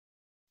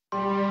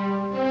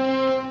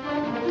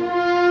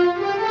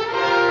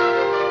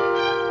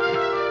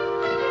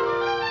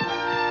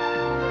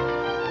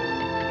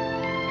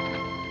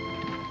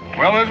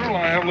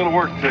have a little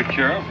work to take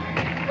care of.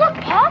 Look,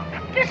 Pa.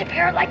 There's a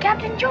parrot like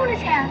Captain Jonas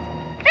has.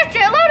 Let's say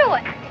hello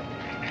to it.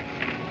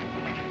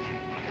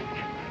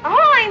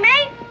 Ahoy,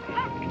 mate.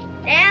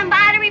 Stand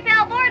by to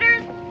repel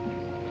boarders.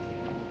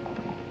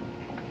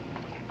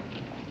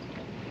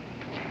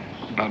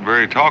 Not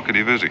very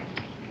talkative, is he?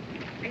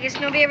 I guess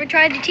nobody ever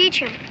tried to teach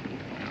him.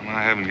 Well,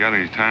 I haven't got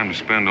any time to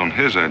spend on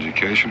his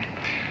education.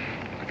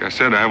 Like I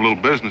said, I have a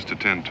little business to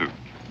tend to.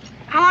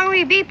 How long will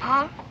you be,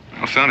 Pa?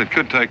 Well, son, it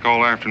could take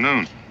all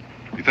afternoon.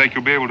 You think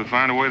you'll be able to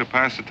find a way to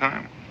pass the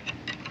time?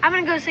 I'm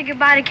gonna go say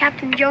goodbye to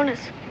Captain Jonas.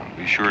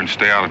 Be sure and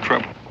stay out of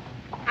trouble.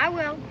 I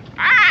will.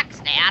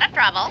 Stay out of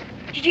trouble.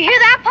 Did you hear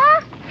that,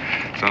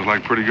 Pa? Sounds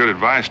like pretty good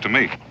advice to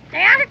me.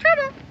 Stay out of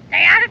trouble.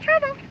 Stay out of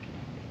trouble.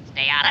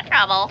 Stay out of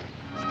trouble.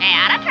 Stay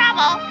out of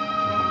trouble.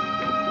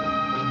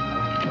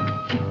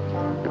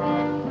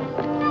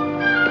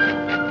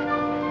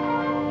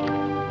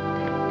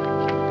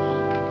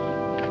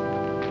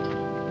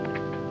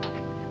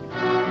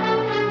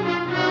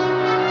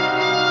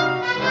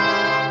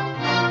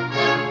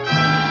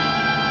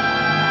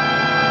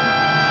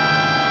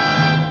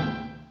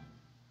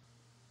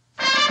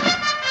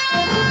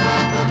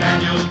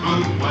 Daniel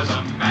Boone was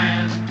a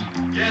man,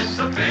 yes,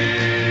 a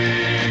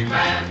big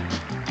man,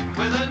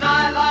 with an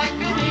eye like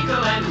an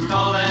eagle and as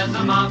tall as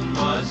a mountain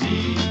was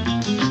he.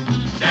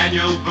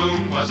 Daniel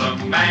Boone was a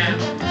man,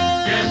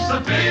 yes, a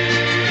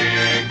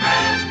big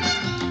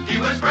man. He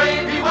was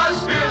brave, he was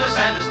fearless,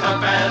 and as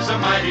tough as a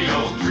mighty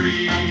oak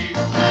tree.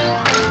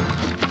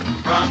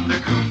 From the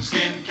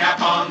coonskin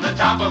cap on the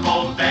top of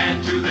old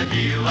Dan to the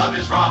heel of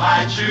his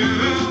rawhide shoe,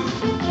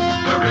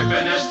 the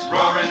rippinest,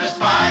 roaringest,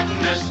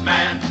 fightingest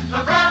man the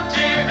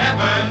frontier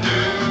ever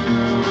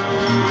knew.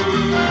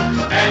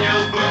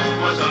 Daniel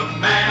Boone was a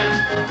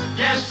man,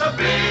 yes, a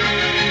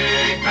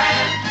big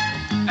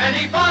man, and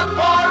he fought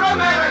for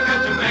America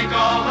to make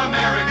all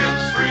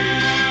Americans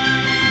free.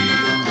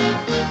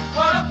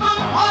 What a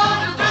Boone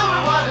wanted to do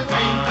and what a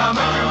dream come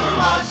true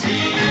was he.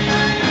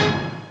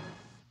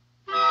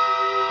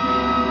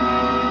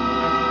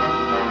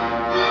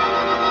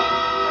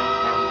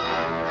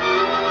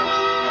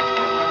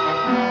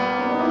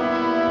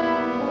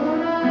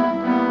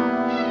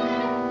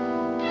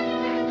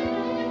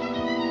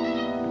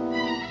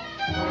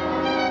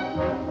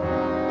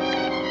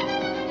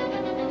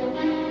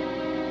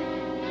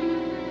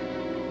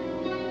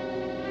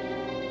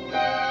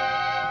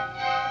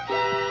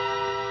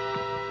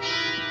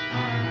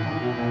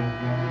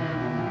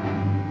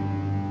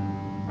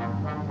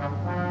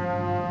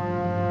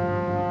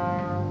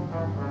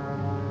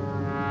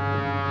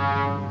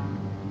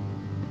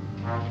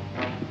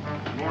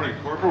 Good morning,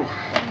 Corporal.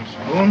 Mr.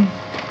 Boone?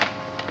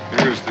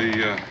 Here's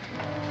the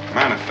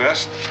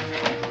manifest.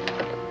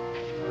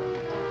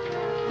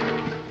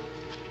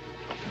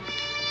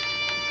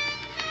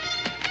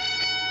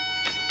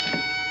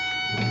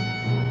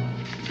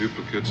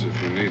 Duplicates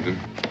if you need them.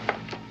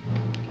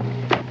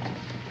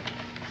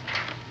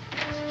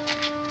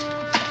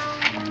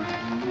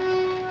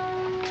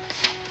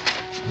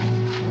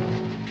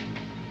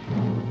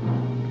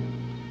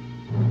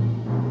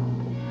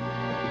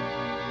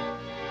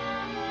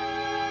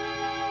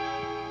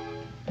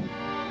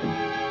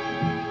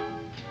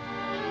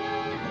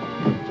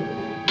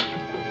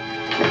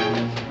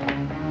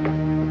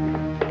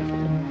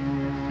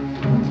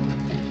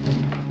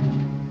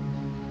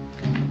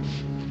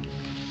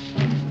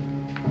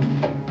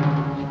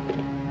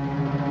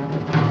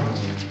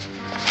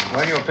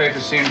 Well, your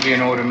papers seem to be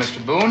in order,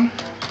 Mr. Boone.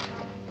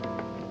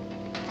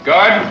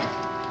 Guard,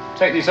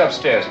 take these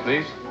upstairs,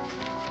 please.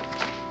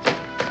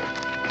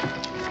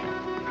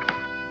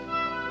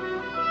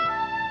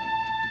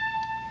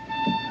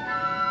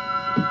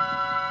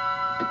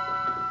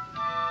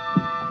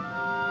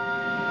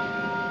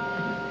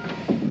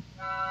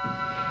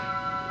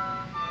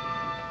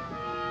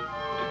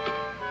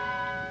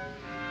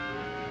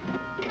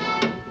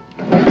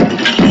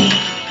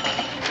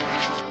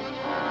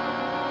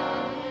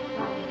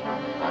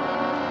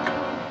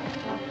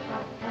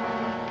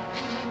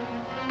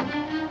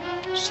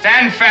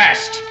 Stand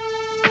fast.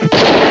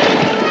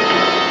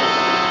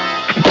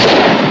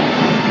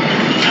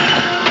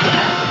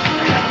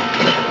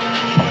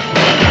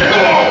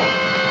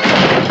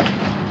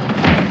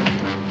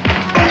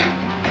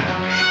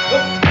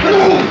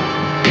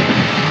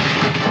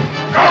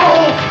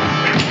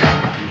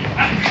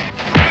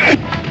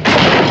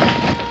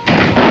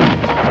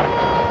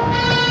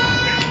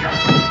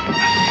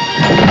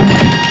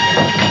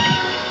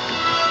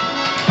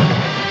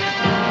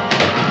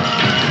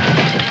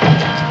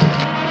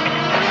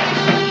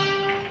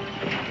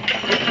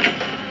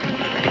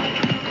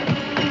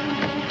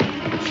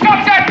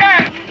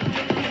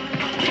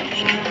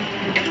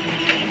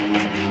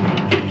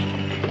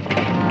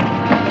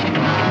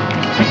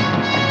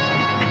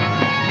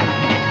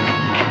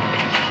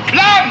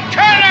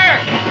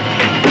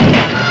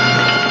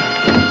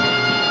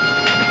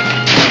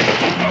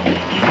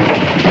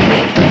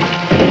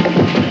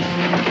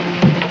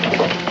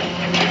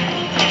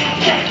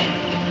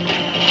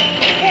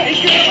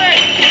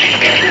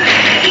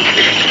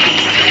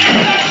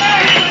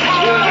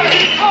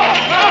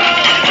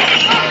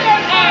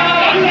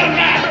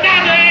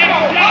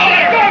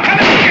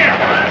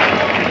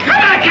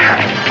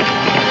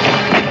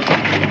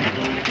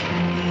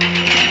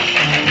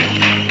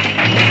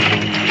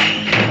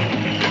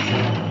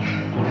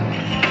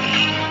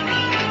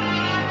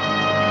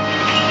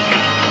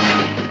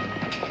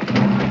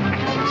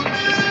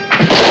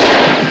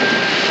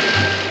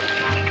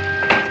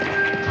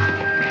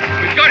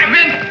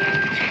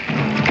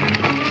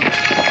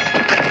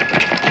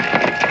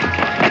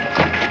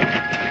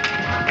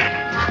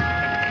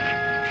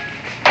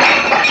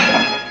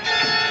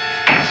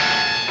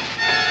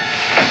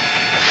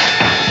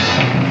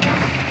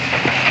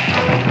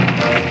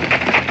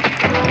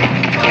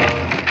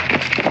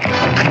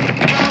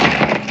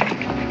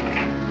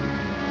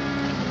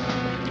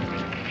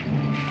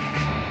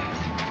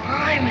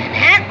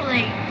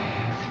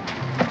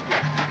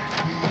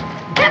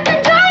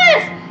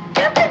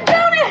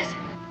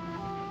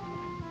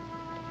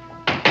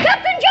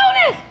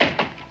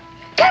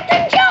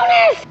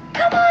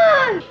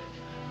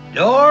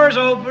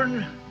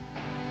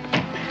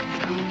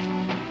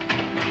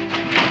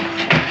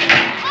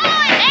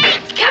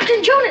 mates!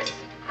 Captain Jonas!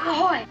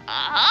 Ahoy!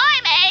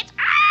 Ahoy, mates!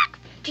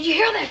 Did you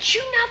hear that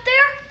shooting out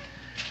there?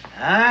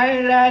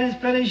 Aye, lad, it's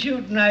plenty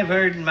shooting I've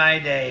heard in my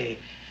day.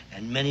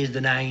 And many's the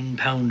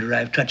 9-pounder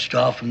I've touched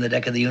off from the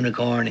deck of the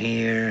Unicorn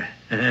here.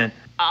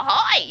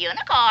 Ahoy,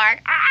 unicorn!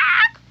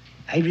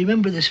 I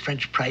remember this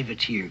French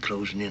privateer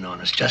closing in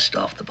on us just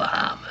off the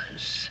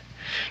Bahamas.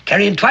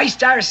 Carrying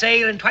twice-star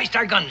sail and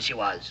twice-star guns she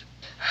was.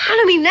 I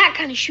don't mean that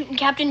kind of shooting,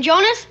 Captain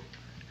Jonas.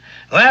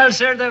 Well,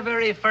 sir, the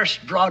very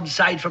first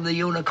broadside from the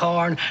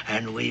Unicorn,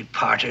 and we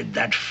parted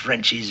that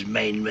Frenchie's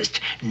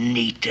mainmast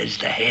neat as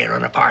the hair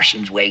on a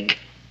parson's wig.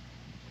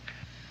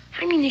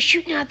 I mean the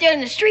shooting out there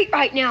in the street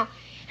right now.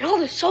 And all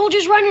the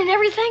soldiers running and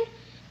everything.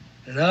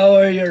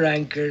 Lower your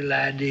anchor,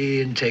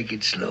 laddie, and take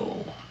it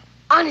slow.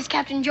 Honest,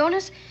 Captain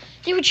Jonas,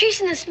 they were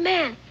chasing this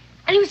man,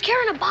 and he was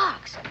carrying a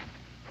box.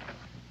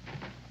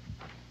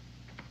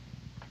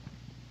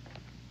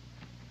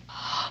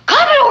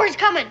 Commodore's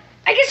coming!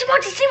 I guess he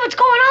wants to see what's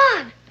going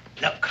on.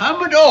 Now,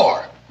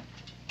 Commodore!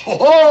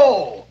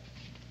 Ho-ho!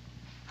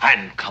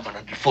 I'm coming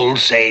under full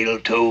sail,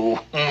 too.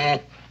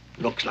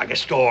 Looks like a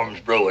storm's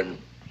brewing.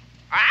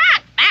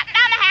 Batten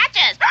down the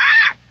hatches!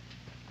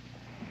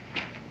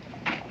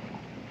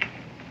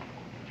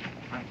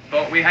 I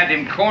thought we had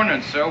him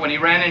cornered, sir, when he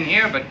ran in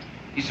here, but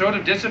he sort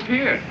of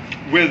disappeared.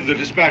 With the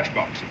dispatch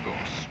box, of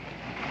course.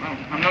 Well,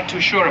 I'm not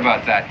too sure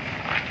about that.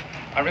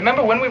 I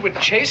remember when we were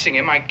chasing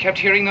him, I kept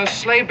hearing those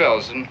sleigh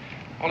bells, and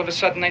all of a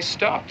sudden they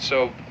stopped,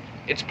 so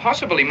it's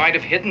possible he might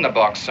have hidden the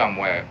box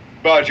somewhere.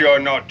 But you're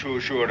not too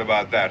sure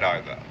about that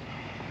either.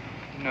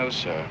 No,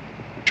 sir.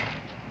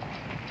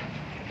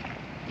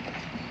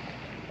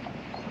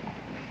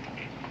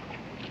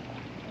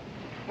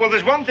 Well,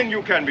 there's one thing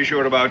you can be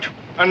sure about.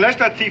 Unless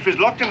that thief is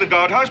locked in the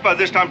guardhouse by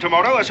this time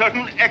tomorrow, a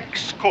certain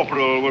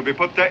ex-corporal will be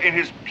put there in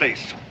his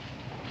place.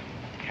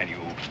 Can you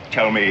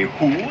tell me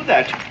who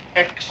that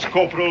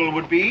ex-corporal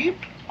would be?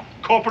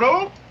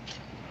 Corporal?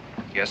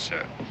 Yes,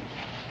 sir.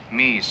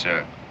 Me,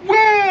 sir.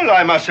 Well,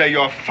 I must say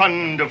your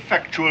fund of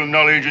factual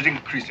knowledge is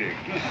increasing.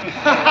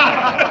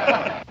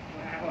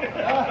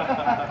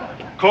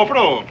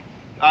 Corporal,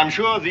 I'm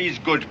sure these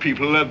good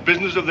people have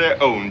business of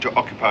their own to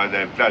occupy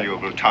their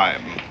valuable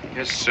time.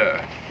 Yes,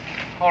 sir.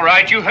 All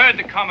right, you heard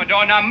the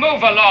Commodore. Now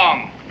move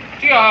along.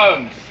 To your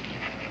homes.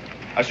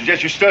 I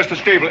suggest you search the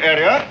stable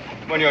area.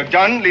 When you're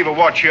done, leave a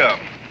watch here.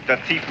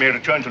 That thief may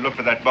return to look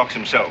for that box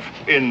himself,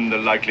 in the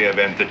likely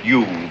event that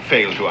you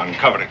fail to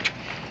uncover it.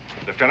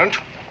 Lieutenant?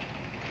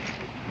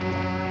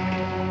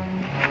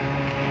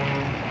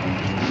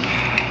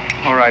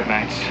 All right,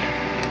 mates.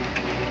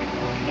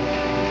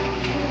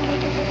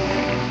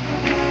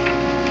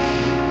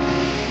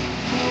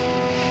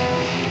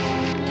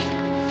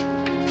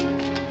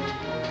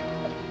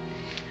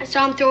 I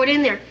saw him throw it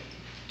in there,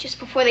 just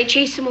before they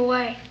chased him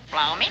away.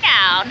 Blow me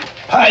down.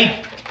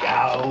 Pipe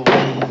down.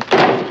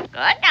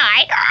 Good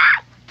night.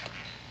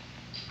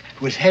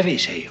 It was heavy,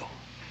 say you.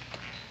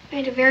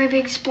 Made a very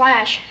big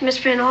splash. It must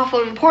have been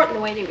awful important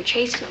the way they were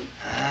chasing him.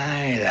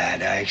 Aye,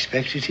 lad, I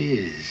expect it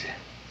is.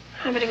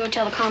 I better go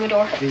tell the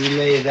Commodore.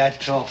 Relay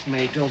that talk,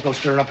 mate. Don't go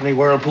stirring up any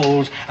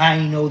whirlpools. I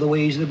know the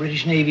ways of the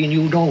British Navy and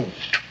you don't.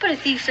 But a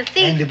thief's a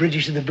thief. And the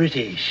British are the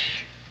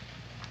British.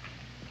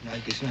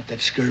 Like it's not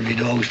that scurvy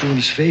dog's doing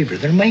us a favor.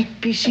 There might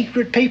be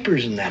secret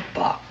papers in that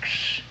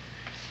box.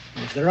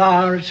 And if there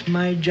are, it's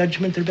my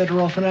judgment they're better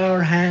off in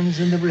our hands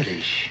than the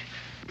British.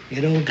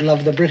 You don't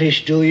love the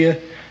British, do you?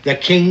 The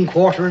king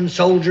quartering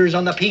soldiers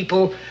on the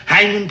people,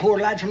 hanging poor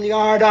lads from the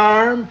yard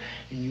arm.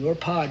 And your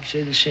pod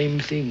say the same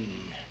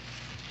thing.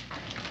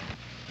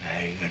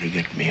 I gotta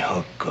get me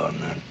hook on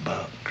that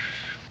box.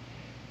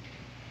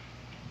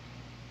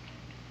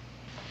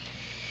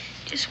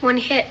 Just one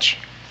hitch.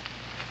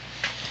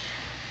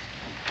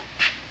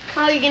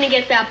 How are you gonna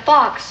get that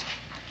box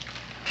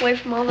away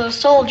from all those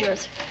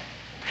soldiers?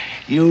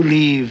 You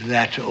leave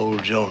that to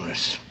old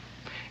Jonas.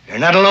 You're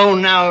not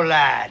alone now,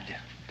 lad.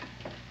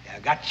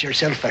 You got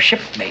yourself a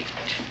shipmate.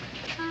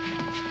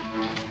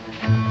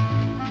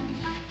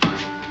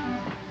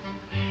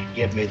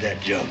 Give me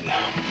that jug.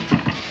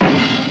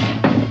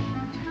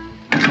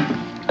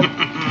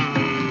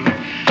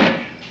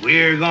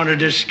 We're going to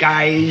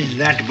disguise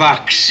that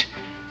box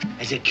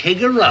as a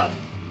keg of rum.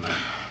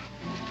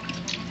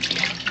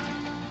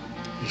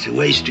 It's a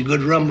waste of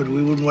good rum, but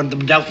we wouldn't want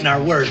them doubting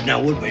our word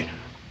now, would we?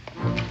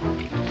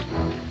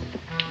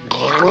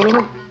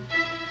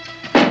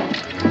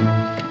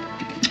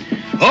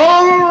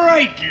 All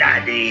right,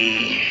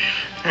 laddie.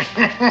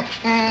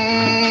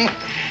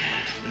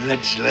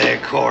 Let's lay a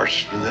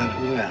course for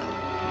that well.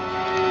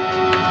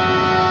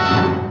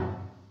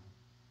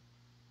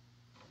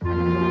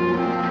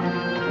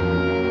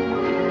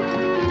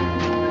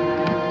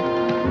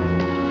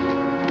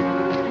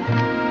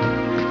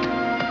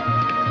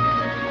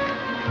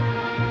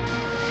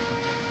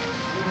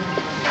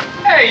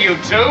 Hey, you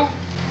two.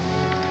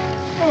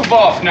 Move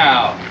off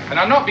now, and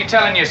I'll not be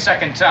telling you a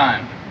second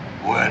time.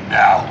 Well,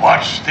 now,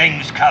 what's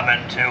things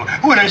coming to?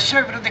 Will a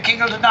servant of the king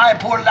will deny a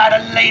poor lad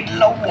a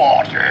ladle of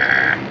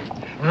water?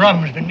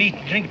 rum's been meat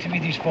and drink to me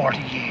these 40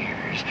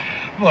 years.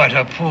 What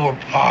a poor,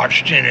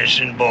 parched,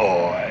 innocent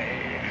boy.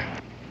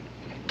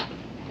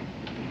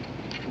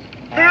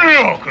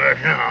 Look at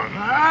him,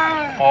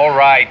 huh? All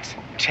right.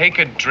 Take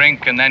a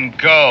drink and then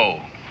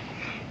go.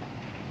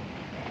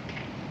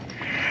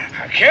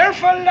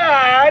 Careful,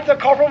 lad. The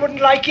corporal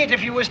wouldn't like it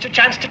if you was to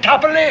chance to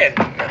topple in.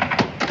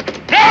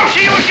 Now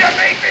see what you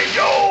made me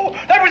do!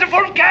 That was a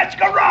full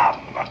cask of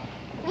rum.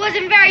 It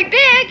wasn't very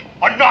big.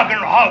 A noggin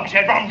of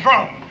hogshead rum's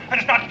rum. And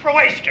it's not for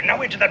wasting.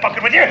 Now into that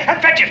bucket with you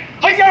and fetch it.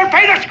 Or you'll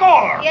pay the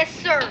score. Yes,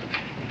 sir.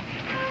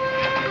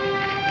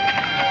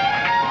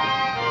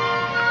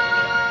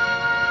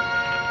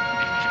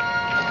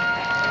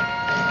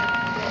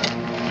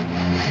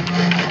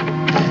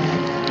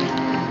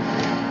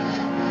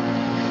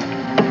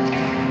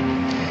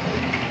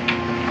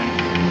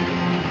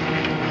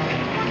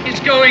 What's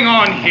going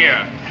on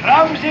here?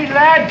 Clumsy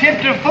lad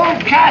tipped a full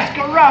cask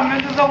of rum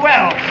into the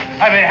well.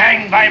 I'll be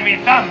hanged by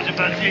me thumbs if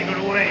I take it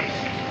away.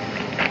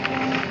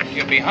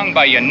 You'll be hung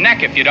by your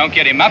neck if you don't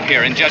get him up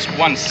here in just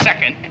 1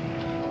 second.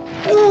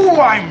 Oh,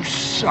 I'm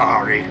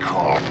sorry,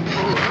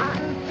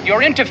 Corporal.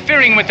 You're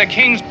interfering with the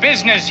king's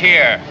business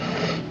here.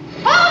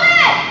 Hold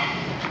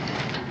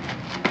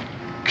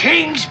it!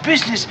 King's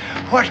business?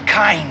 What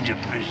kind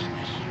of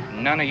business?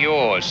 None of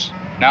yours.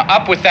 Now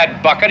up with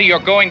that bucket or you're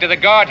going to the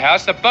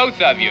guardhouse, the both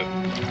of you.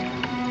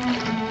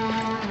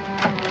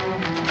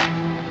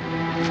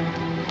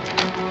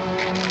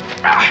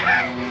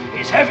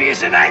 It's heavy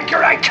as an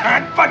anchor. I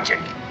can't budge it.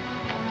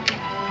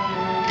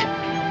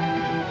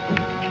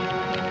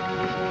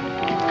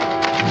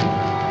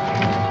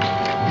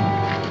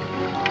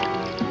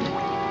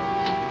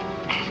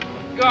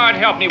 God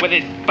help me with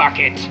this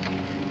bucket.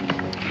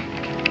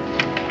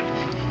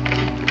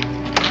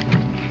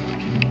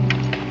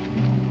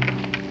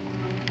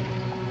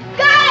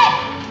 Got it!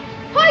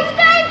 Hoist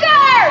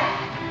anchor!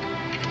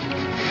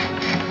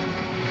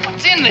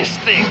 What's in this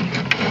thing?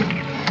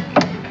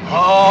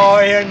 Oh,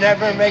 you'll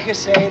never make a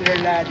sailor,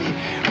 laddie.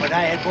 When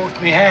I had both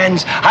me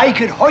hands, I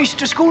could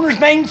hoist a schooner's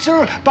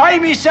mainsail by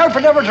myself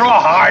and never draw a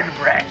hard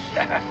breath.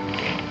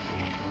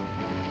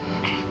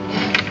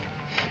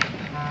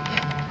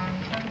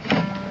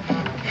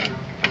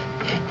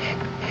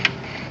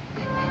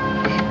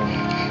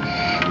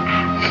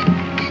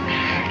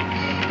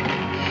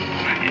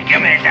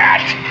 Give me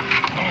that.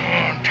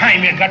 Oh,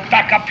 time you got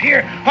back up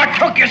here, what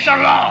took you so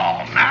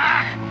long,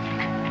 huh?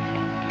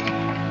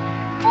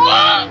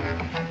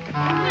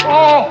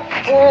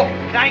 Oh,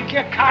 thank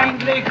you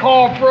kindly,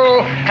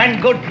 Corporal,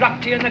 and good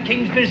luck to you in the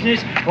king's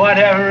business,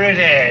 whatever it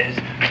is.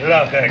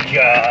 Look at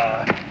you.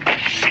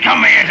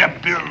 Scummy as a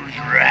bill's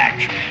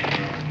rat.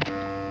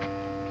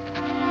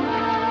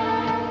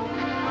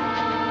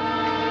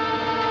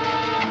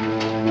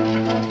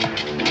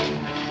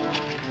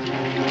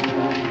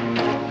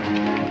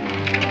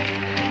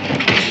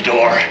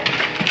 Door.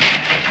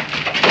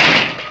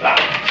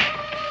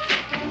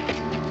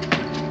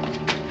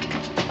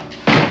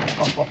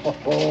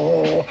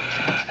 Oh,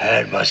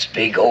 that must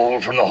be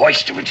gold from the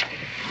hoist of it.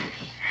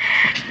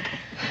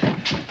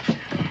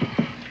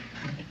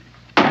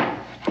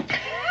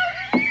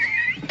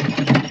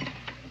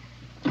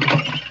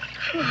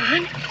 Come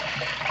on.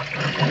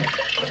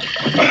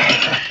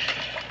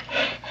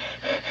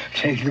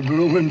 Take the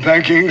bloomin'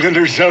 back England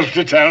herself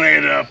to tally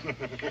it up.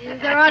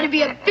 There ought to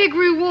be a big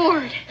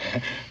reward.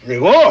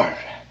 Reward?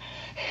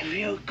 Have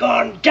you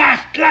gone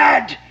daft,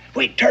 lad?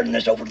 Wait, turn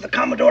this over to the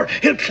Commodore.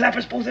 He'll clap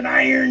us both in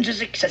irons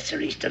as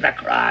accessories to the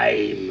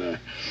crime.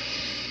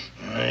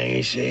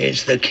 I say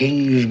it's the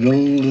king's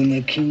gold and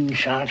the king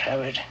shan't have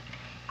it.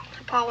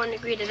 Pa wouldn't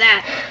agree to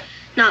that.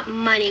 Not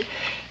money.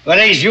 But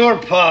he's your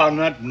pa,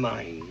 not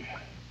mine.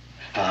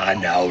 Ah,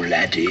 now,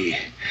 laddie,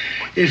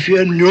 if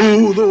you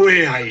knew the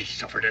way I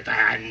suffered at the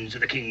hands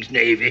of the king's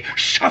navy,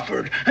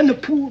 suffered, and the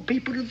poor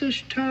people of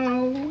this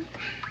town,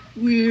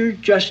 we're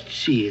just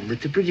seeing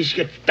that the British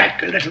get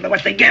back a little of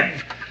what they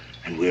give.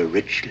 And we're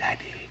rich,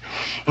 laddie.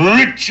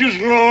 Rich as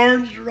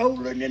lords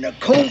rolling in a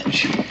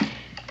coach.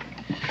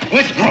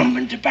 With rum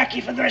and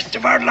tobacco for the rest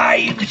of our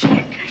lives.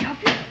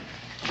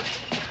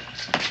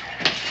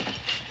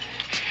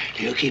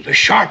 You keep a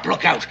sharp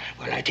lookout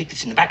while I take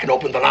this in the back and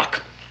open the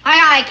lock. Aye,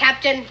 aye,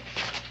 Captain.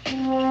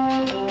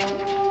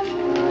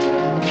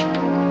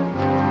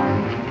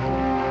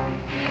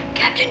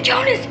 Captain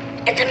Jonas,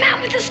 it's a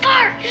man with a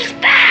scar. He's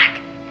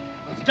back.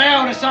 Let's stay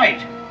out of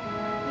sight.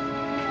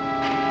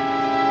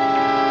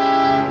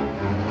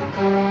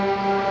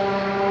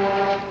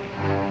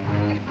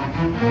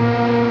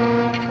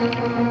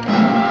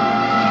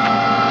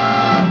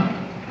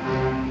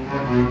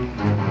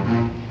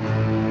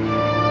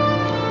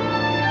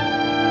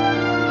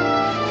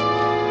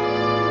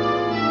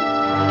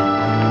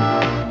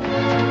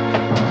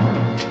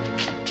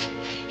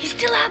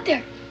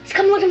 There. He's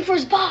come looking for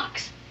his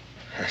box.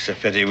 It's a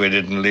pity we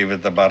didn't leave it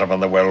at the bottom of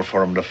the well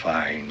for him to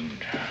find.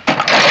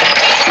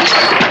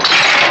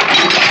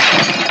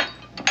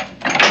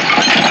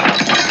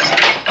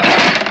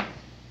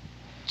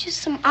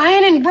 Just some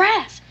iron and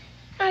brass.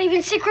 Not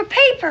even secret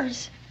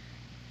papers.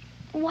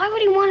 Why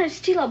would he want to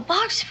steal a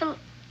box full?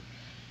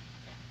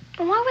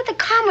 And why would the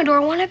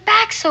Commodore want it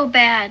back so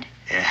bad?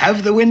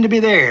 Have the wind to be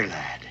there,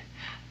 lad.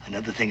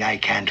 Another thing I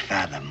can't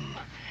fathom.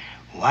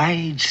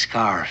 Why'd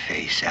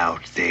Scarface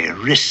out there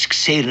risk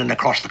sailing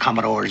across the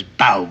Commodore's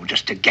bow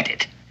just to get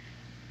it?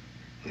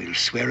 We'll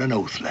swear an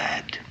oath,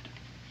 lad.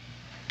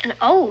 An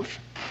oath?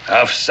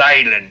 Of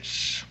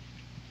silence.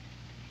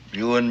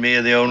 You and me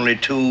are the only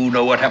two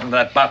know what happened to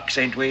that box,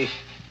 ain't we?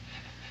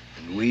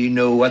 And we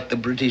know what the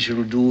British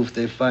will do if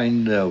they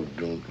find out,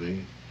 don't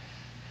we?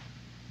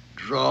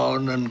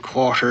 Drawn and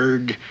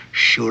quartered,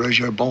 sure as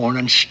you're born,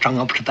 and strung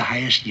up to the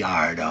highest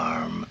yard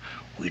arm.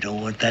 We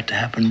don't want that to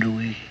happen, do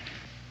we?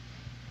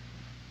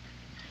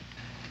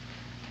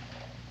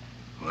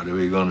 What are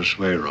we going to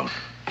swear on?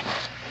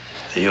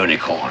 The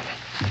unicorn.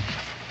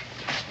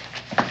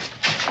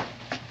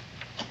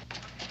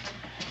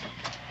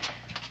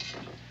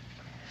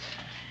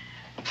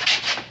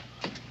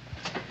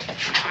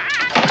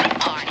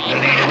 We'll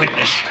need a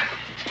witness.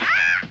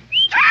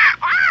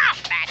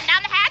 Batten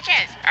down the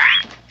hatches.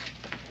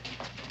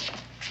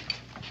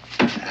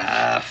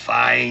 Ah,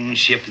 fine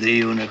ship, the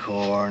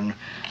unicorn.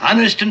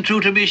 Honest and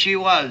true to me she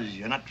was.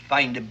 You'll not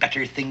find a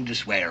better thing to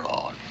swear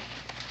on.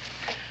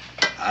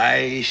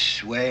 I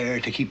swear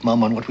to keep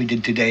mum on what we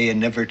did today and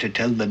never to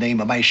tell the name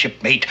of my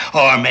shipmate,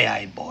 or may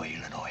I boil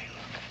in oil.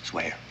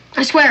 Swear.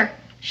 I swear.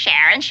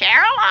 Share and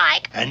share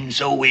alike. And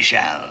so we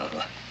shall.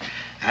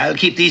 I'll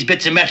keep these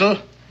bits of metal,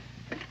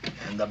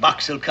 and the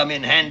box will come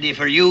in handy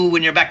for you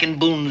when you're back in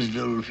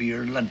Boonesville for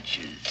your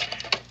lunches.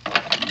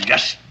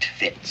 Just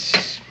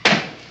fits.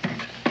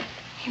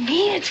 You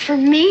mean it's for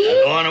me?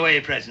 A going away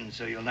present,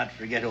 so you'll not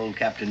forget old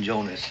Captain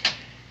Jonas.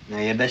 Now,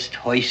 you best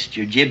hoist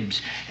your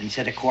jibs and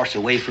set a course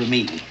away from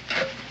me.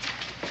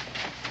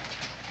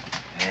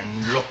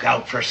 And look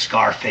out for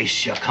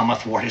Scarface. You come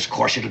athwart his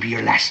course, it'll be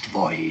your last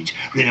voyage.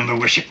 Remember,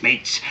 we're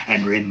shipmates,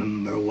 and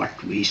remember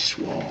what we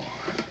swore.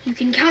 You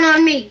can count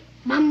on me.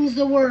 Mum's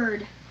the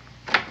word.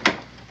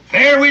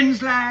 Fair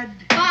winds, lad.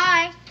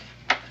 Bye.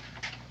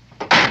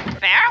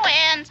 Fair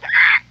winds.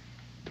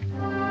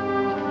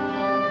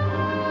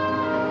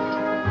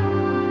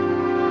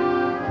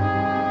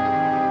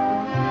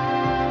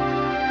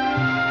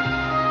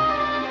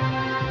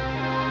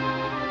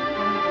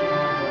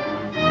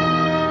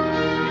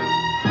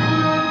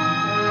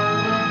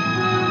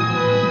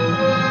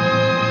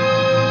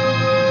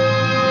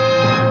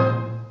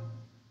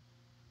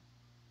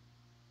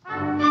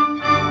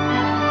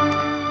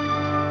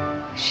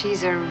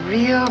 She's a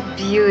real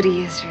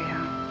beauty,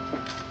 Israel.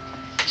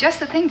 Just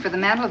the thing for the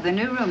mantel of the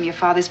new room your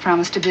father's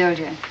promised to build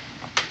you.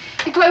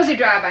 Your clothes are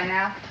dry by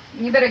now.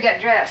 You better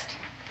get dressed.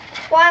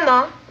 Why,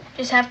 Mom?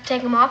 Just have to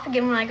take them off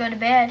again when I go to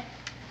bed.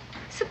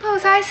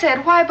 Suppose I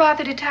said, why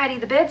bother to tidy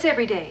the beds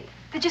every day?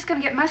 They're just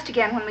going to get mussed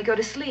again when we go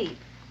to sleep.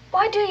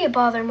 Why do you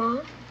bother,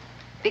 Mom?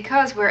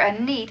 Because we're a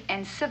neat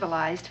and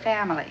civilized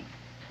family.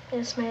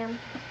 Yes, ma'am.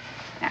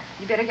 Now,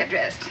 you better get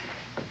dressed.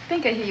 I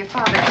think I hear your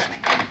father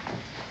coming.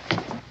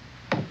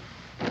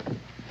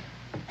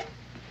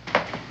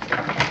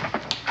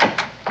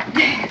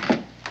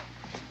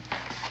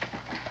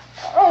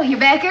 Oh, you're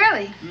back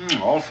early.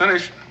 All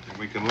finished.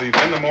 We can leave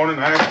in the morning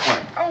as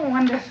planned. Oh,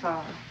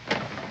 wonderful.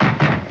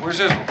 Where's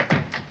Israel?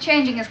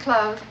 Changing his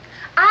clothes.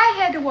 I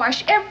had to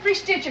wash every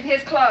stitch of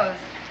his clothes.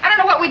 I don't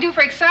know what we'd do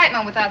for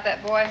excitement without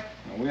that boy.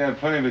 We had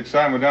plenty of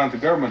excitement down at the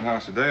government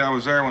house today. I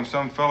was there when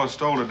some fella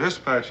stole a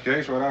dispatch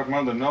case right out from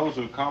under the nose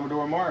of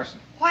Commodore Morrison.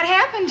 What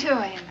happened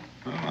to him?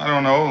 Well, I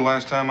don't know. The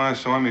last time I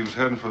saw him, he was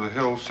heading for the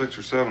hills, 6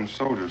 or 7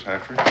 soldiers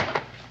after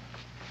him.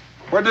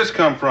 Where'd this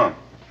come from?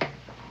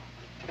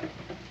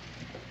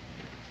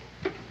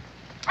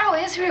 Oh,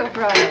 Israel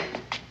brought it.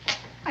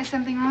 Is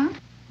something wrong?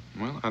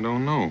 Well, I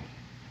don't know.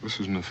 This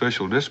is an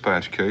official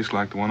dispatch case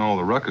like the one all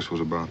the ruckus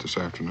was about this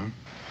afternoon.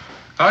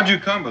 How'd you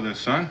come by this,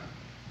 son?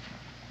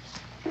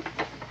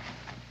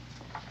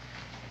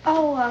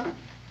 Oh,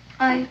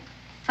 I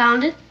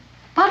found it.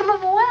 Bottom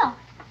of a well.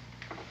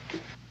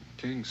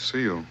 King's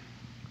seal.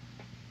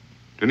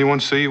 Did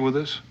anyone see you with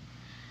this?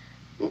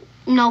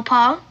 No,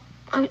 Pa.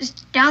 I was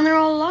down there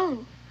all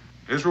alone.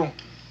 Israel,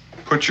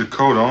 put your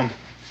coat on.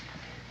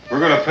 We're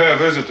going to pay a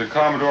visit to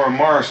Commodore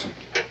Morrison.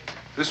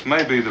 This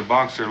may be the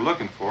box they're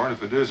looking for, and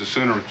if it is, the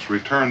sooner it's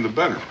returned, the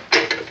better.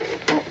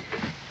 Well,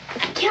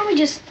 can't we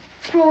just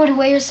throw it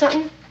away or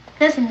something?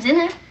 Nothing's in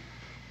it.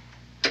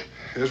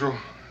 Israel,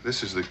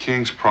 this is the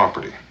king's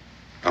property.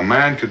 A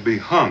man could be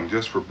hung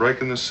just for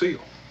breaking the seal.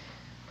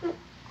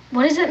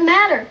 What does it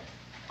matter?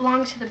 It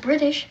belongs to the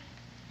British.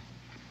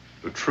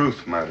 The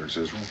truth matters,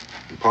 Israel,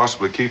 and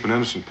possibly keeping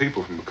innocent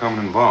people from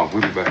becoming involved.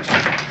 We'll be back.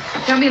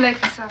 Don't be late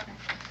for supper.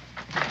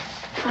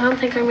 I don't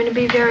think I'm going to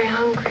be very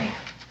hungry.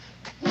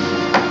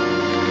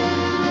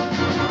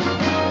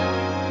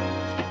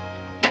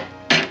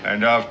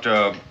 And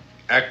after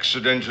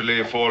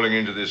accidentally falling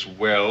into this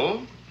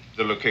well,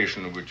 the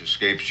location of which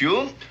escapes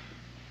you,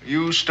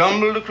 you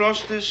stumbled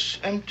across this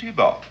empty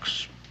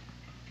box.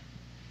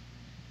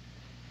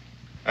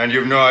 And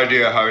you've no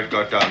idea how it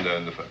got down there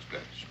in the first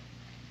place.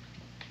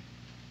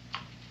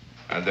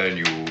 And then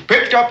you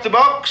picked up the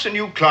box and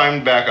you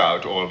climbed back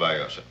out all by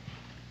yourself.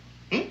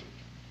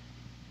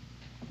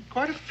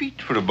 Quite a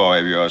feat for a boy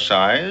of your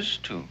size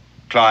to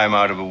climb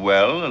out of a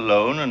well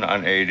alone and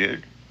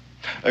unaided,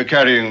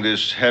 carrying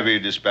this heavy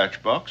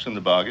dispatch box in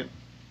the bargain.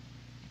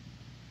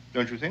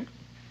 Don't you think?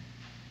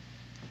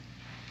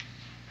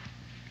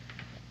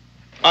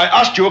 I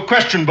asked you a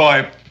question,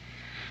 boy.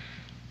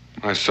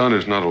 My son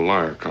is not a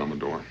liar,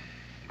 Commodore.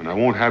 And I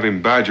won't have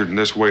him badgered in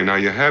this way. Now,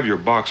 you have your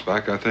box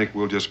back. I think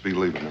we'll just be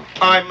leaving now.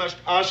 I must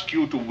ask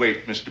you to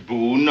wait, Mr.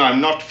 Boone. I'm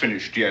not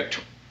finished yet.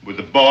 With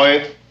the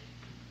boy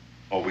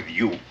or with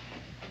you.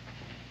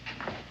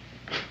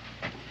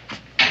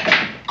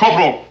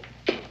 Corporal.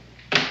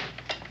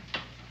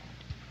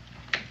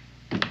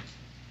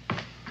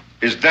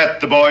 Is that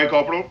the boy,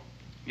 Corporal?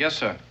 Yes,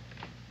 sir.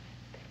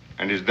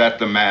 And is that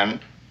the man?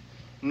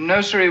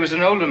 No, sir, he was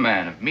an older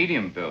man of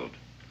medium build.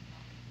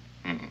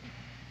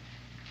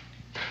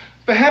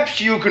 Perhaps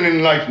you can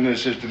enlighten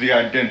us as to the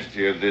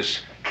identity of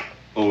this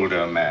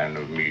older man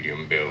of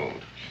medium build.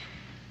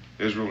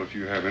 Israel, if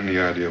you have any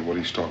idea what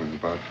he's talking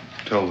about,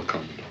 tell the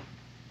Commodore.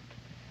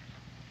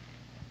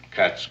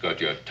 Cat's got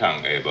your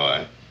tongue, eh,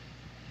 boy?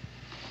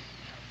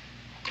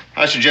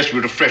 I suggest we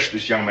refresh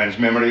this young man's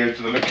memory as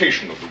to the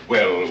location of the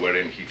well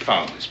wherein he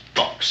found this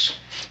box.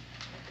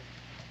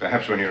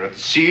 Perhaps when you're at the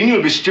scene,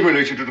 you'll be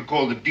stimulated to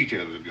recall the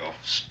details of your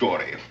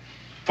story.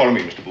 Follow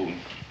me, Mr. Boone.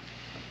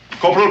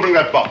 Corporal, bring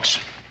that box.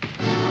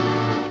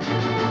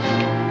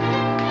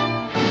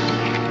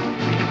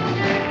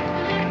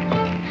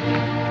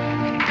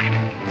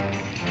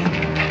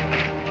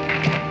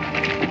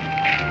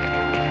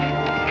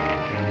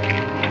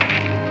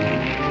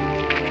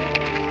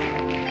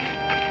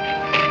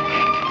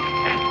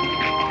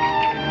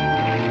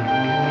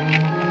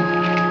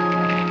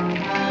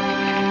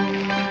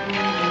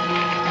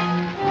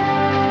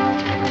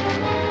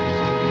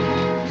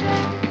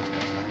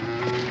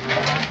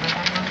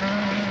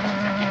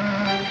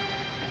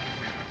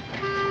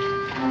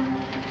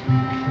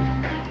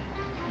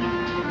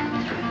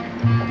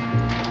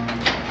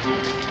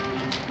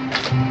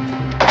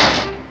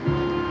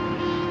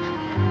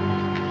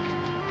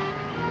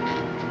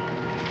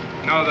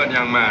 Now then,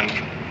 young man,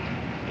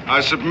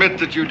 I submit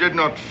that you did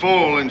not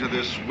fall into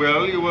this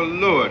well. You were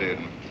lured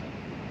in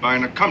by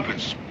an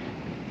accomplice,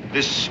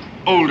 this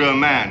older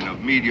man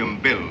of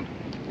medium build.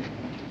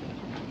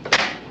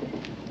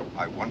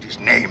 I want his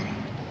name.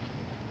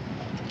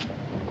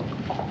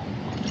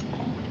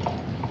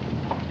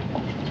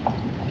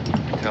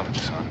 Tell him,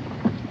 son.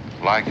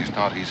 Like as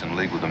not, he's in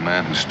league with the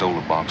man who stole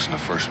the box in the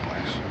first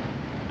place.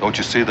 Don't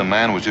you see the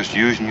man was just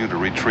using you to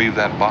retrieve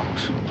that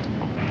box?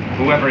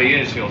 Whoever he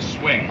is, he'll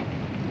swing.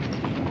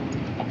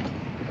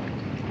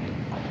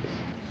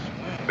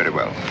 Very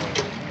well.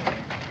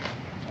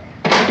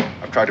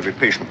 I've tried to be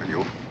patient with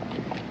you.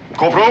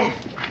 Corporal,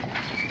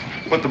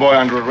 put the boy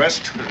under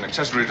arrest as an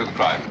accessory to the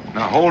crime.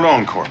 Now, hold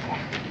on, Corporal.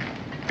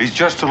 He's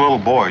just a little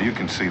boy, you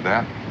can see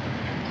that.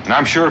 And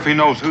I'm sure if he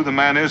knows who the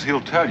man is,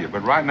 he'll tell you.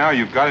 But right now,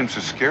 you've got him so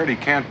scared he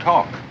can't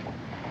talk.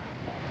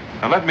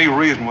 Now, let me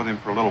reason with him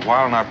for a little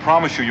while, and I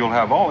promise you, you'll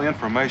have all the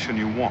information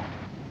you want.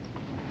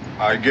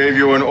 I gave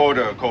you an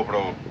order,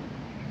 Corporal.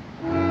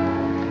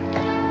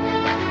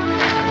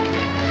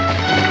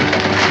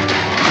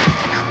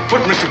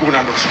 Put Mr. Boone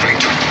under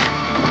restraint.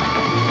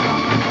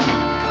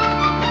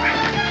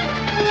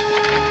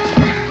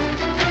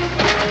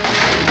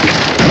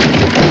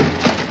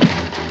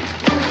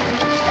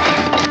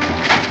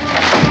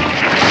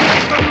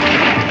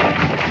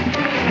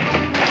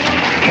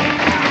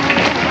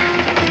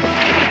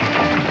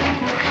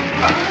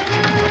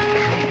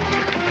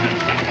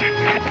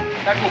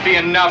 That will be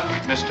enough,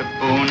 Mr.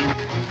 Boone.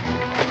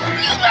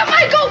 You let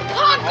me go,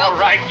 Pop! All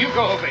right, you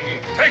go over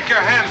here. Take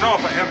your hands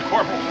off of him,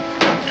 Corporal.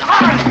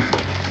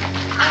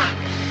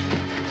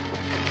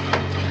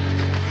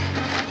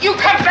 You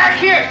come back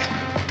here!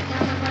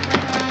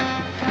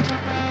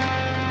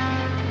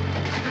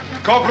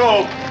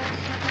 Corporal,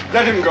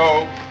 let him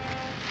go.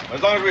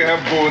 As long as we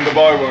have Boone, the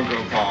boy won't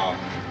go far.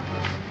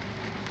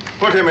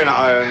 Put him in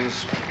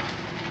irons.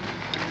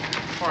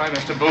 All right,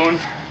 Mr. Boone,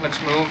 let's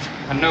move.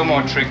 And no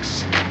more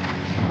tricks.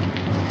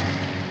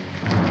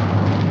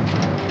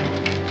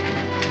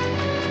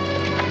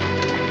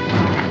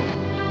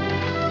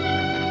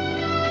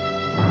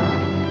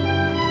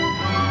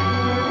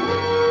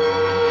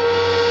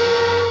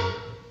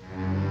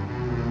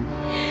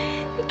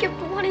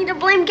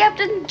 Blame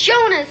Captain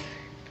Jonas.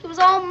 It was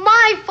all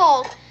my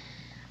fault.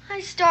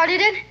 I started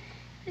it.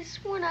 I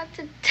swore not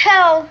to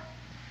tell.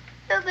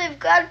 Now they've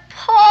got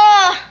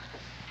Pa.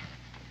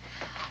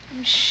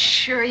 I'm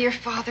sure your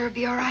father will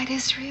be all right,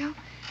 Israel.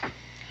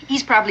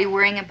 He's probably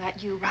worrying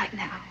about you right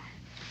now.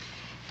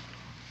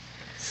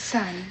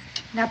 Son,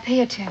 now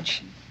pay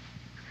attention.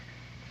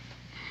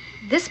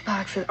 This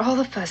box that all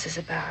the fuss is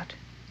about,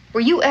 were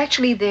you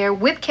actually there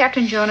with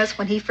Captain Jonas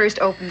when he first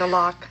opened the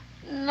lock?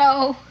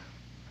 No.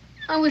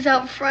 I was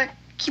out front,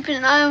 keeping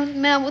an eye on the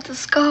man with the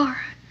scar.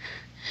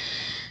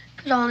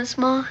 But honest,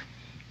 Ma,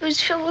 it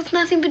was filled with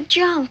nothing but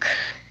junk.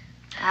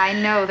 I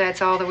know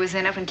that's all there was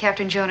in it when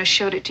Captain Jonas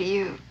showed it to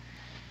you.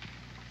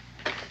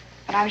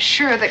 But I'm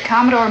sure that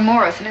Commodore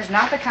Morrison is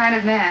not the kind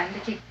of man to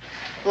keep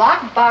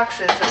locked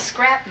boxes of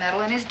scrap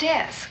metal in his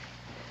desk.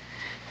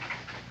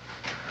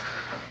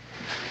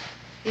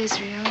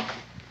 Israel,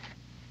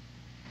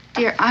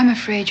 dear, I'm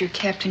afraid your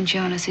Captain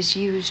Jonas has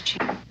used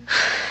you.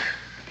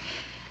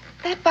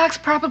 That box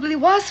probably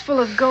was full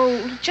of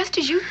gold, just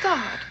as you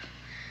thought.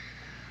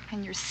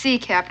 And your sea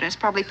captain is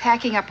probably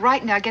packing up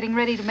right now, getting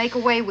ready to make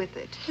away with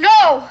it.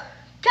 No!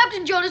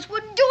 Captain Jonas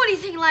wouldn't do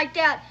anything like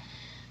that.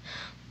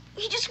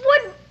 He just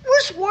wouldn't.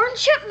 We're sworn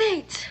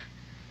shipmates.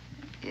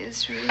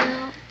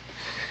 Israel,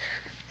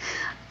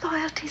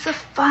 loyalty's a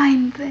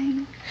fine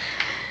thing.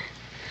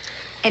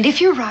 And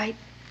if you're right,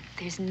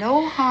 there's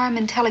no harm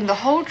in telling the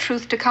whole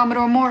truth to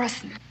Commodore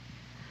Morrison.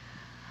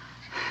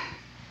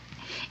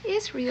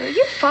 Israel,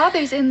 your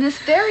father's in this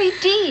very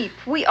deep.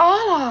 We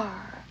all are.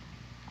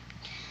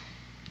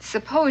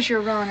 Suppose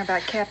you're wrong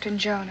about Captain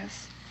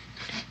Jonas.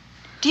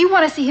 Do you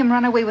want to see him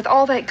run away with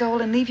all that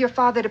gold and leave your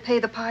father to pay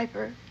the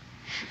piper?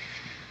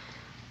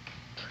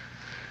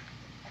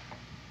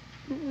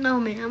 No,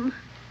 ma'am.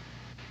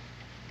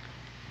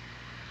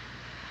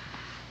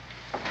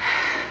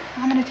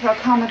 I'm going to tell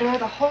Commodore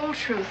the whole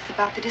truth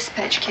about the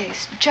dispatch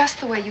case, just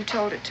the way you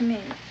told it to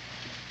me.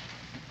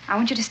 I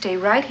want you to stay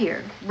right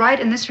here, right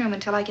in this room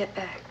until I get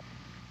back.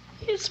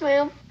 Yes,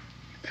 ma'am.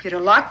 You're to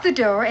lock the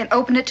door and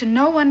open it to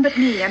no one but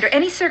me, under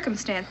any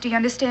circumstance. Do you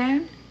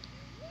understand?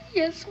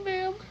 Yes,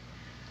 ma'am.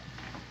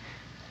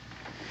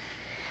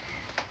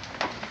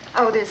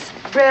 Oh, there's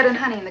bread and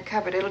honey in the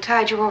cupboard. It'll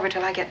tide you over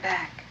till I get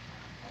back.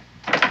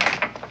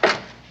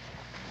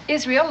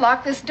 Israel,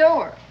 lock this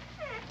door.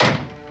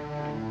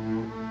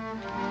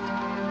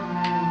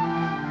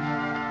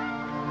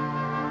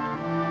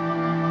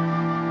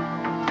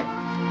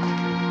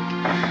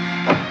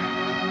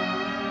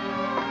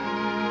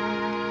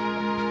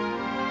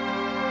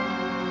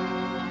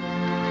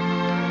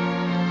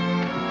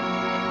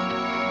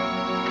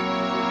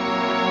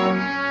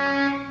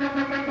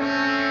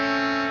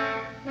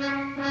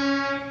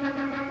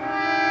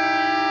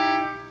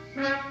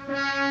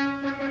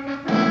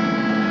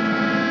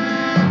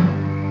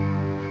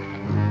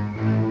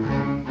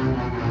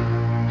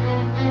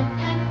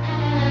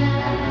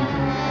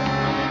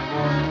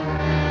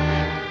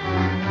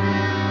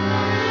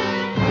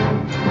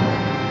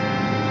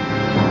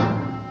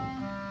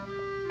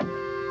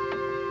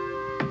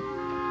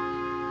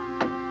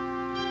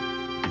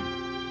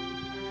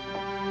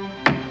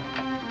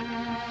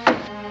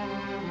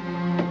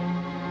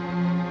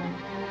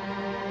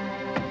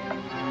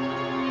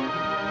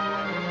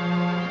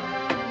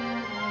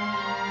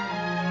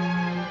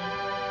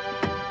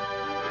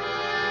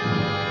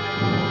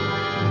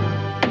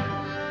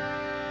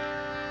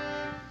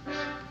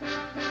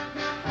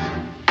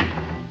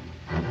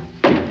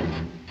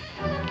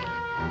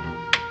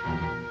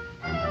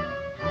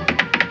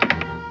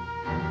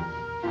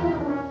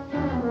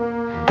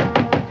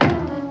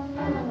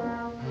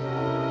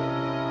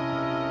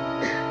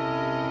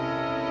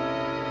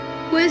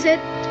 Who is it?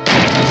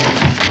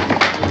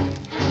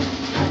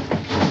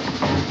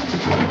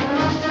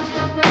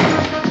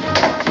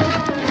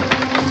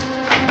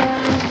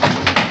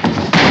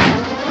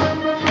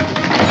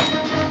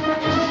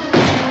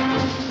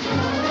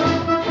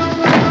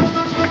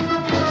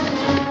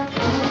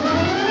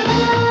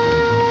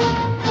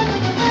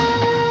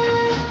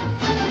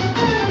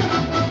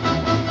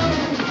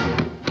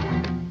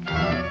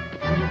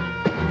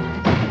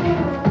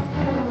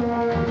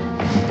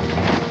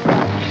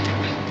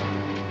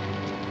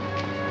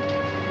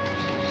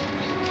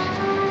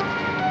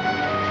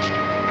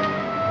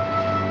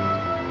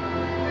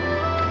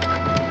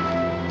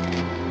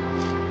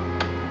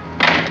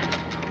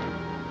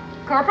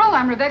 Corporal,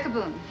 I'm Rebecca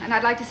Boone, and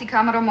I'd like to see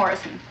Commodore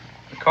Morrison.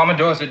 The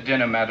Commodore's at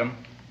dinner, madam.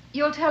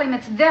 You'll tell him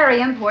it's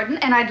very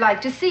important, and I'd like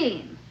to see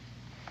him.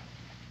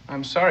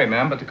 I'm sorry,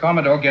 ma'am, but the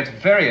Commodore gets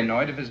very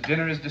annoyed if his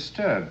dinner is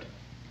disturbed.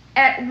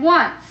 At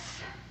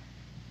once.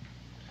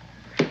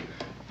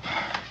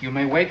 You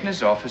may wait in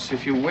his office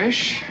if you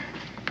wish.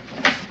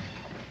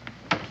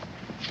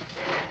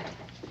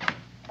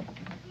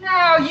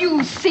 Now,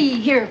 you see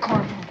here,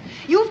 Corporal.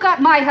 You've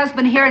got my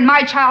husband here and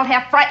my child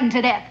half frightened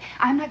to death.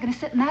 I'm not going to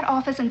sit in that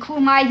office and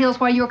cool my heels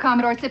while your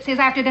Commodore sips his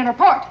after-dinner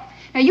port.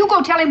 Now, you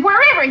go tell him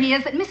wherever he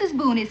is that Mrs.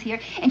 Boone is here,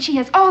 and she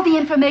has all the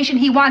information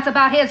he wants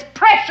about his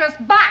precious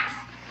box.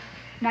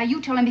 Now,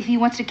 you tell him if he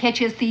wants to catch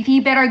his thief, he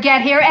better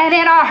get here and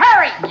in a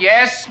hurry.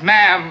 Yes,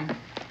 ma'am.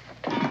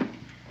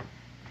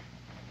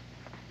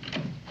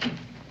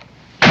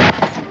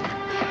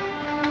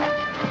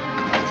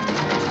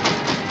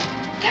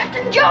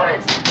 Captain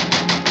Jonas!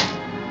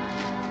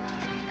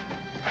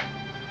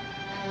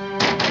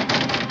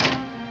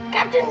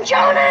 Captain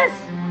Jonas!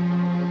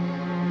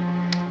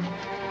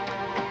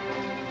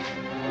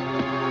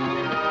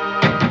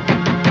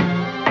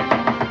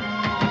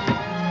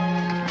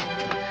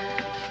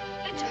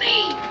 It's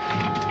me!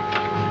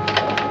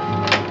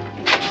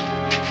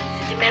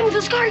 The man with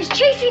the scar is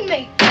chasing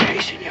me!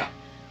 Chasing you?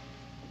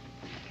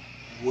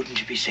 Wouldn't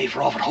you be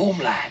safer off at home,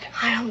 lad?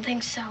 I don't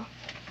think so.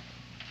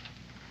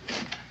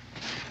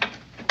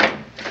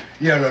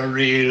 You're a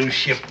real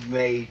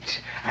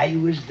shipmate. I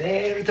was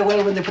there at the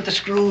well when they put the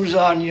screws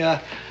on you.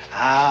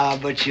 Ah,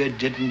 but you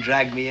didn't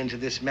drag me into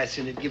this mess,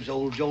 and it gives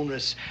old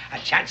Jonas a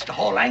chance to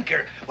haul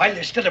anchor while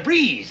there's still a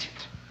breeze.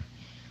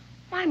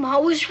 My ma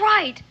was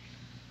right.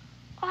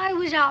 I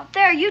was out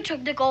there. You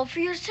took the gold for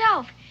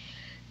yourself.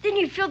 Then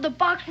you filled the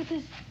box with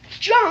this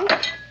junk.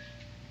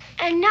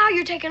 And now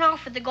you're taking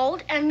off with the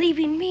gold and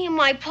leaving me and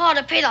my pa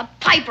to pay the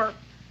piper.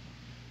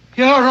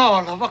 You're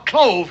all of a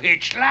clove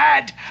hitch,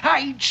 lad.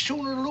 I'd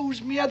sooner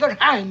lose me other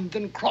hand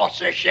than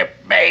cross a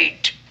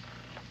shipmate.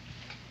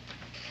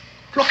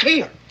 Look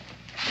here.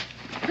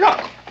 Look.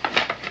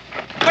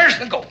 Where's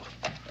the gold?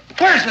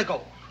 Where's the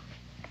gold?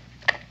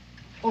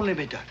 Only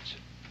me duds.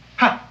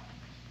 Huh?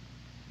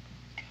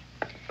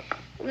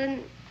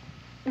 Then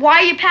why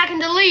are you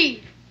packing to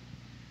leave?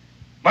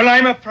 Well,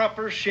 I'm a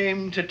proper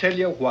shame to tell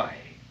you why.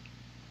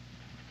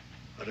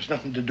 But it's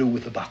nothing to do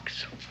with the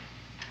box.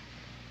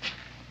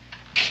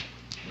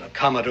 The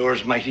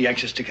Commodore's mighty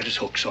anxious to get his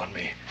hooks on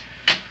me.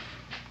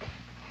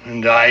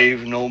 And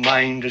I've no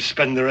mind to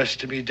spend the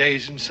rest of me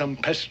days in some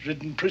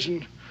pest-ridden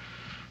prison,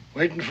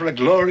 waiting for a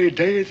glory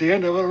day at the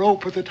end of a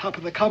rope at the top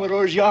of the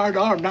Commodore's yard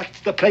arm. That's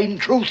the plain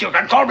truth. You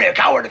can call me a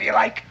coward if you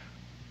like.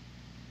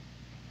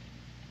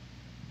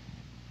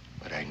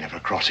 But I never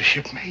cross a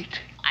shipmate.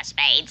 A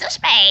spade's a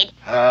spade.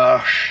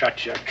 Oh,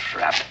 shut your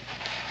trap.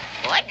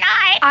 Good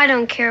night. I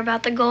don't care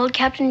about the gold,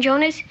 Captain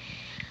Jonas.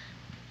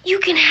 You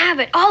can have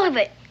it, all of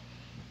it.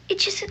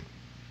 It's just that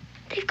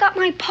they've got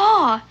my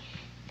paw.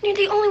 And you're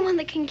the only one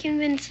that can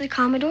convince the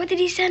Commodore that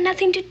he's had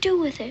nothing to do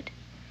with it.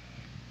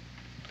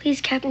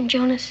 Please, Captain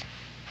Jonas.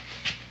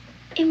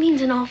 It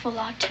means an awful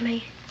lot to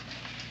me.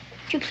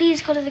 Would you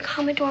please go to the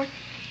Commodore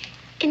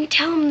and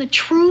tell him the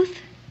truth?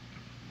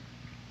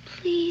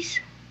 Please.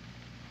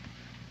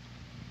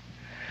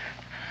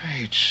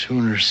 I'd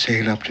sooner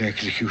sail up to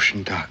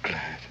execution dock,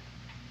 lad.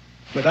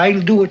 But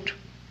I'll do it.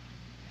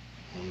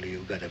 Only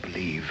you gotta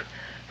believe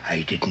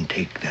I didn't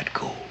take that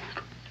gold.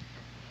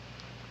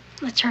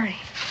 Let's hurry.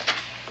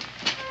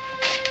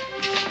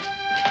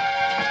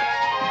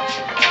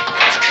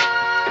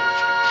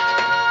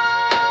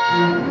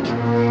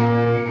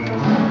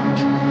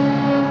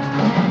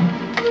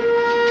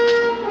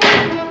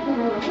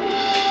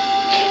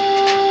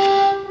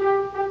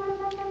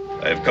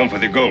 I've come for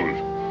the gold.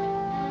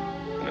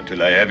 And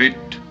until I have it,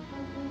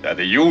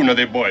 neither you nor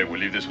the boy will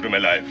leave this room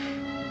alive.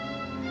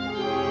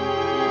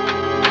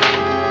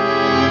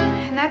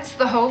 And that's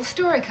the whole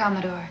story,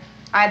 Commodore.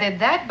 Either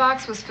that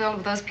box was filled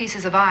with those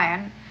pieces of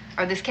iron,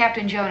 or this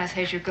Captain Jonas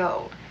has your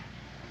gold.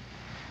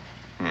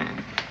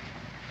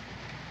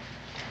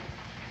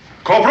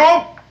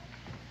 Corporal!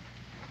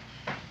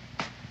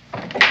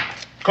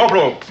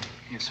 Corporal!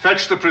 Yes.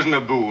 Fetch the prisoner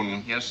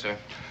Boone. Yes, sir.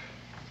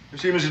 You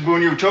see, Mrs.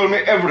 Boone, you told me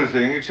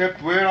everything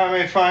except where I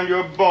may find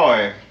your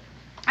boy.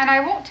 And I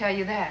won't tell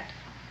you that.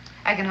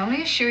 I can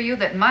only assure you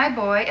that my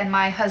boy and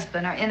my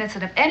husband are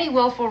innocent of any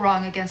willful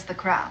wrong against the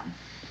Crown.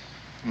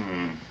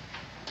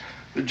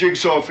 The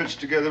jigsaw fits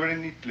together very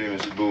neatly,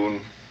 Mrs.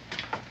 Boone.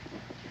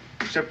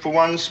 Except for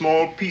one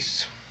small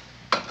piece.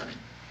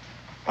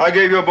 I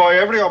gave your boy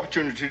every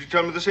opportunity to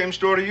tell me the same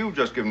story you've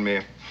just given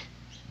me.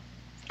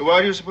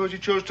 Why do you suppose he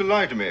chose to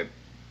lie to me?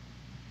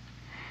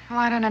 Well,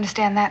 I don't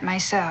understand that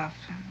myself,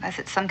 unless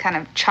it's some kind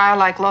of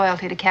childlike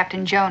loyalty to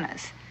Captain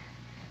Jonas.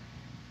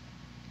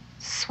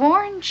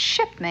 Sworn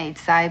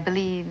shipmates, I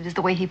believe, is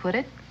the way he put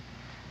it.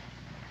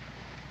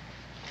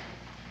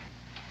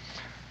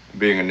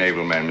 Being a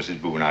naval man,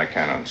 Mrs. Boone, I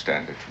can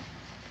understand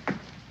it.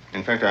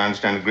 In fact, I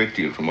understand a great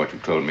deal from what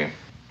you've told me.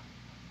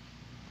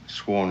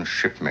 Sworn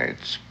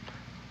shipmates.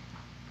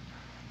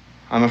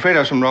 I'm afraid I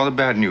have some rather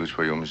bad news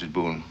for you, Mrs.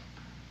 Boone.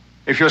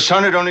 If your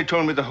son had only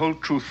told me the whole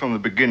truth from the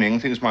beginning,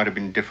 things might have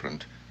been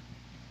different.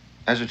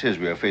 As it is,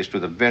 we are faced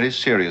with a very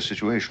serious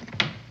situation.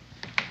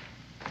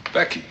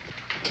 Becky,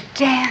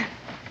 Dan.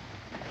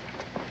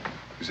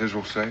 is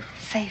Israel safe?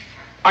 Safe.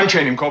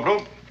 Unchain him,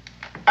 Corporal.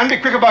 And be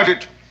quick about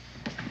it.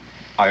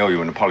 I owe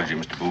you an apology,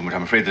 Mr. Boone, but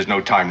I'm afraid there's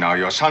no time now.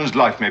 Your son's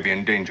life may be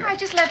in danger. I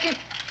just left him.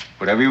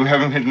 Whatever you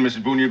have him hidden,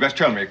 Mrs. Boone, you best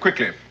tell me,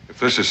 quickly. If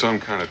this is some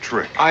kind of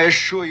trick. I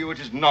assure you it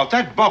is not.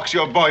 That box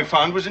your boy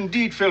found was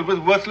indeed filled with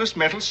worthless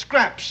metal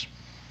scraps.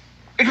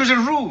 It was a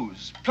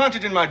ruse,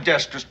 planted in my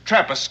desk to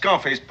trap a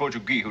scar-faced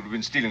Portuguese who'd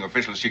been stealing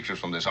official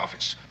secrets from this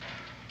office.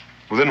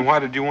 Well, then why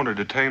did you want to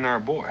detain our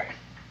boy?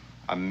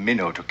 A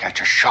minnow to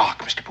catch a shark,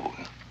 Mr.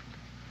 Boone.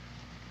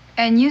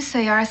 And you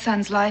say our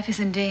son's life is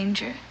in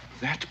danger?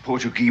 That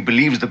Portuguese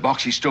believes the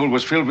box he stole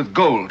was filled with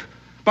gold.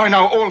 By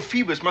now, all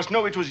Phoebus must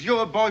know it was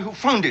your boy who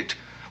found it.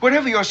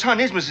 Wherever your son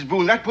is, Mrs.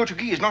 Boone, that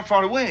Portuguese is not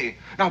far away.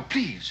 Now,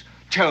 please,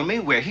 tell me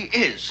where he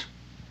is.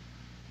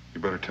 You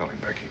better tell him,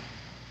 Becky.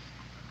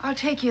 I'll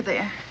take you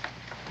there.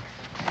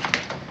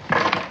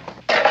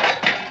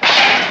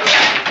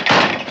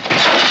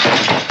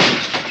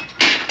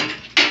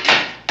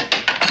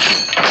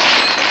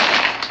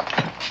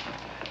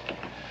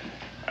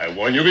 I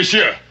warn you,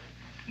 monsieur.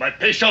 My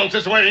patience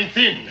is wearing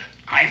thin.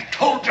 I've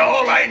told you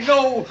all I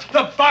know.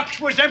 The box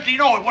was empty.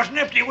 No, it wasn't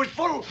empty. It was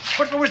full.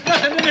 But there was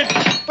nothing in it.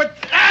 But...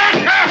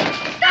 Stop!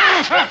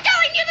 He's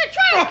telling you the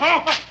truth!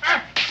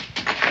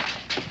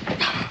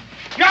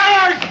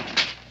 Guard!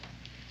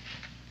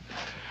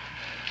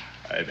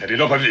 I've had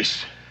enough of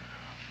this.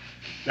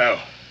 Now,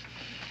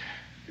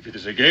 if it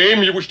is a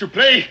game you wish to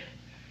play,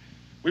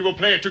 we will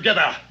play it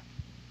together.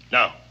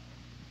 Now,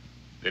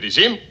 there is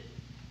him,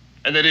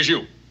 and there is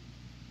you.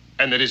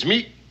 And there is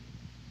me,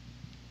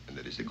 and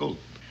there is the gold.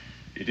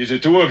 It is the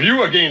two of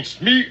you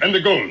against me and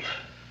the gold.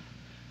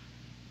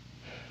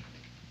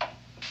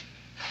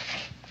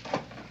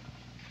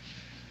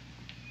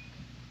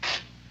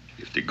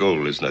 If the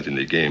gold is not in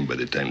the game by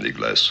the time the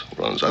glass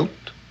runs out,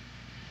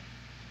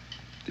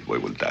 the boy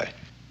will die.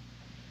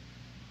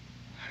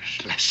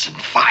 There's less than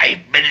 5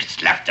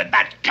 minutes left in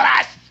that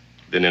glass.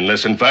 Then in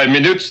less than 5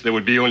 minutes, there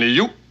would be only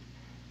you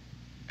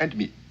and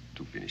me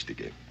to finish the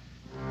game.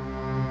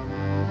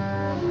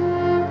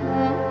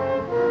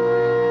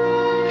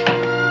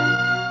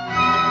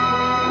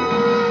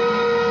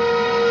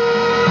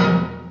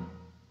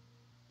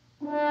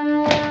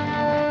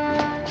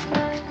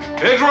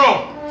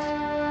 Pedro!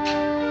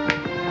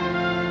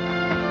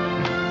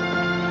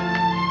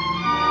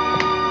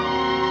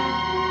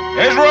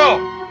 Pedro!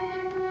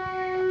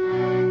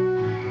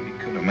 He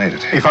could have made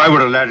it. If I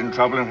were a lad in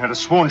trouble and had a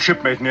sworn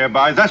shipmate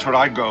nearby, that's where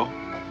I'd go.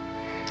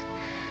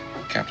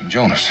 Captain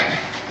Jonas.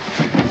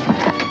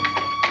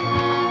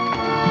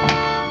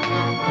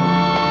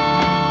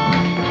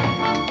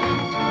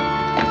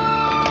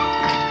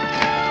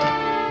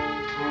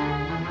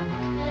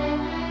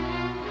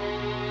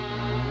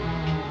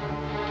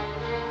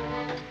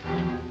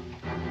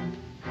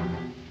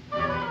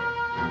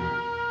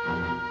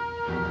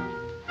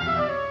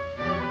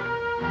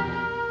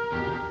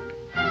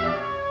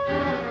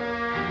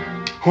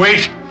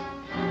 Wait.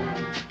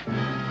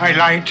 I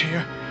lied to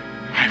you.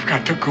 I've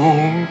got the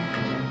gold.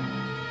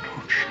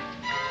 Don't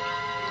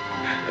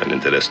you? An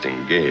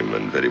interesting game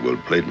and very well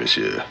played,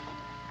 monsieur.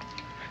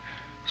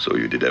 So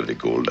you did have the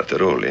gold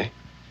after all, eh?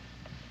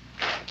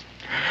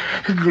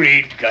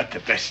 Greed got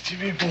the best of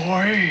me,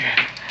 boy.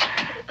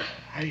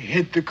 I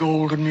hid the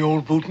gold in my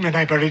old boot and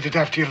I buried it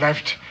after you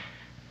left.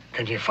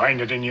 Can you find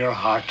it in your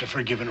heart to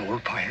forgive an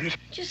old pirate?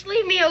 Just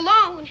leave me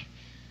alone.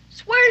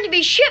 Swearing to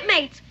be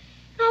shipmates.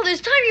 And all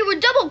this time you were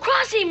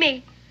double-crossing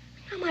me.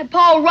 Now my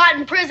pa will rot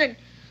in prison,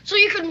 so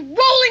you can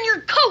roll in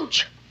your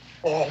coach.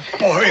 Oh,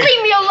 boy.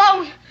 Leave me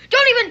alone.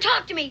 Don't even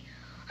talk to me.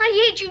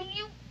 I hate you,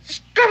 you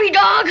scurvy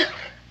dog.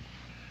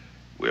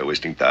 We are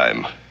wasting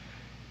time.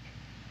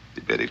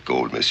 The buried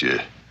gold,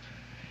 monsieur.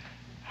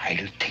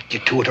 I'll take you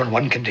to it on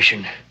one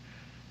condition.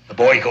 The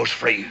boy goes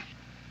free.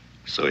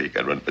 So he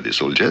can run for the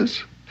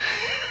soldiers?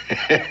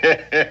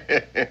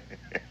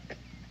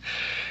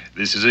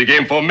 This is a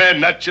game for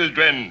men, not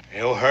children.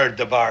 You heard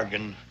the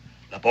bargain.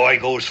 The boy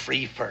goes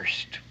free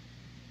first.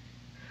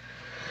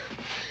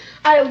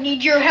 I don't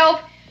need your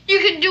help. You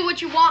can do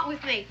what you want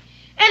with me.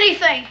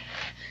 Anything.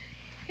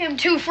 Him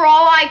too, for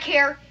all I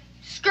care.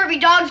 Scurvy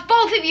dogs,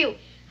 both of you.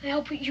 I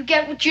hope you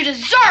get what you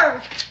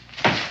deserve.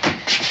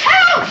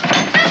 Help!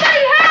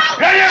 Somebody help!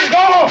 Let him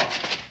go!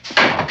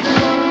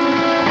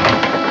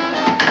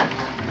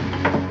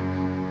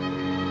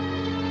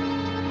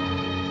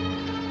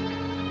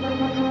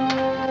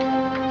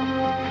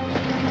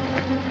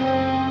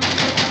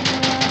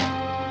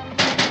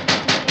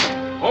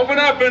 Open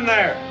up in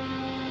there.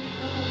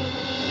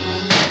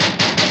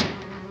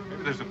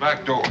 Maybe there's a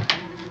back door.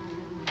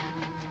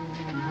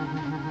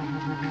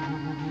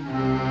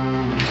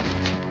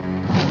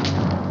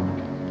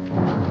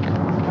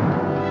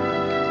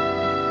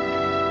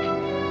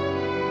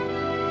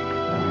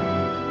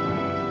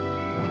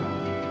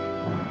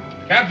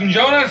 Captain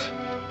Jonas?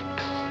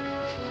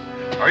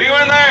 Are you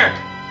in there?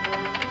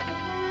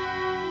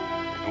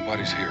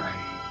 Nobody's here.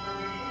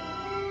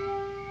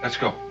 Let's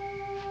go.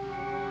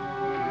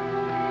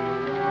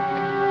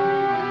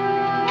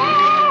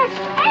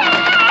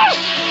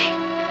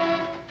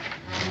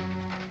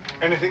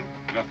 Anything?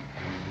 Nothing.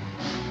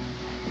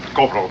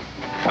 Corporal,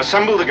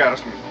 assemble the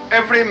garrison.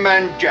 Every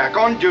man jack,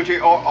 on duty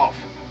or off.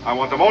 I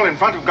want them all in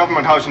front of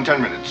Government House in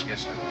 10 minutes.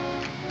 Yes, sir.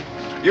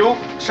 You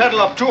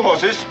saddle up 2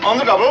 horses on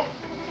the double.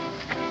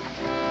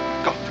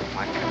 Got to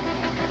find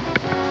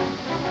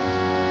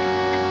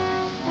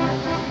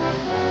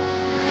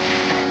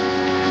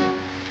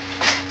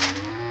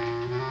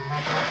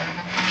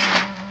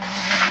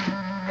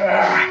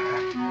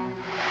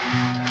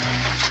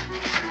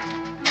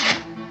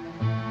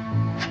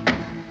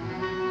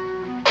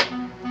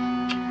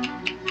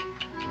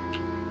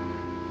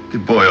The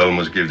boy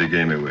almost gave the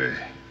game away.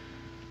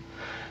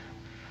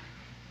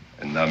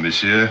 And now,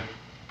 monsieur,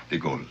 the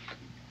gold.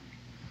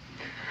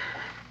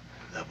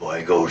 The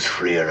boy goes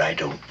free or I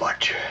don't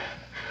watch.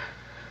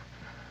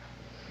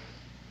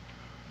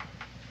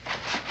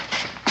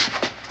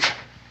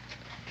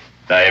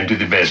 Tie him to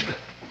the bed.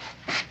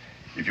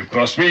 If you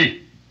cross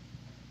me,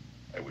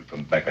 I will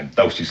come back and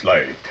douse his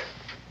light.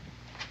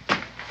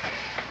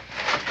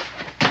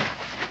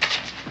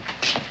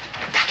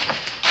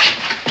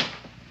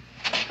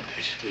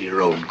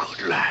 your own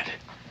good, lad.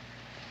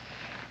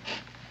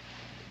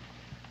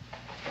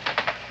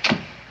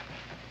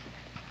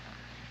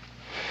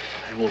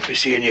 I won't be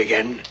seeing you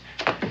again.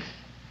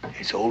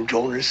 It's old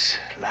Jonas'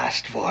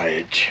 last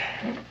voyage.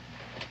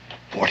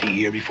 40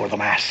 years before the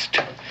mast,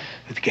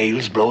 with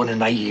gales blowing in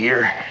my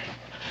ear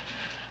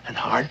and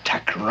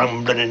hardtack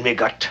rumbling in me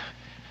gut.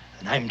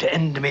 And I'm to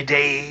end my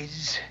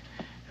days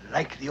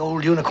like the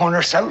old unicorn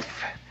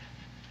herself,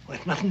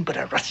 with nothing but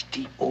a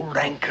rusty old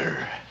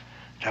anchor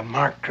to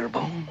mark her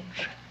bones.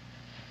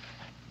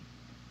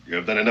 You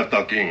have done enough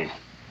talking.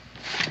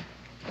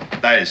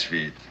 Nice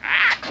feet.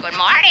 Good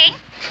morning.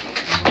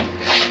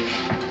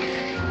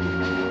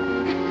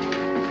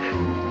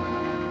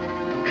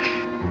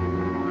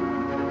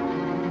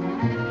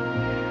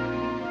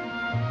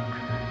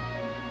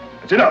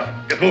 That's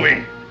enough. Get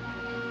moving.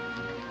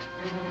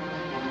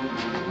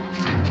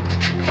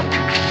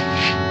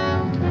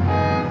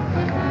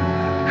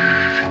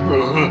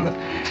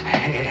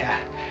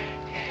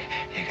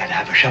 You gotta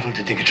have a shovel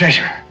to dig a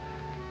treasure.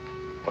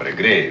 Or a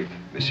grave,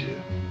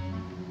 monsieur.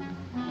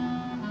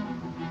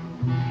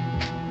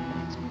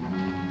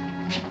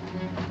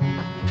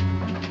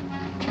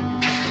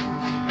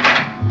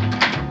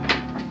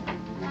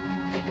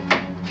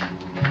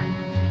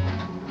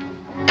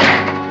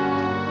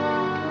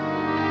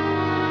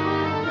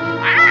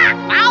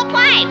 Foul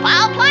play!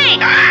 Foul play!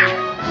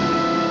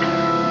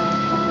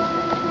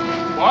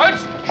 What?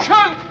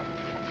 Shun!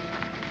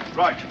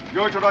 Right.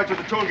 You're to ride to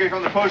the toll gate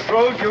on the post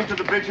road, you to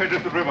the bridgehead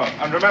of the river.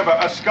 And remember,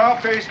 a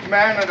scar-faced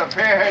man and a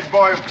fair-haired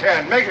boy of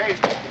 10. Make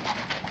haste.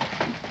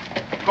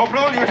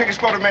 Corporal, you take a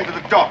squad of men to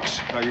the docks.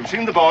 Now, you've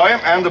seen the boy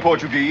and the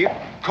Portuguese.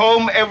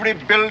 Comb every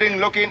building,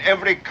 look in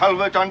every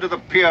culvert under the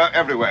pier,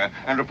 everywhere.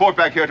 And report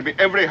back here to me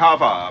every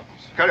half hour.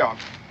 Carry on.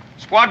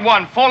 Squad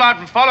 1, fall out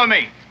and follow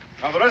me.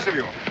 Now, the rest of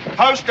you,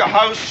 house to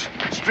house,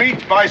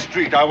 street by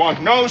street. I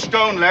want no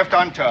stone left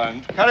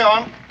unturned. Carry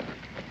on.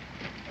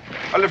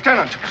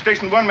 Lieutenant,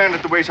 station one man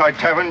at the Wayside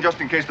Tavern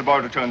just in case the boy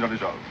returns on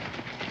his own.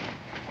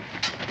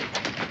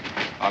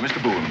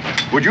 Mr. Boone,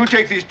 would you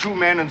take these two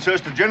men and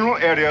search the general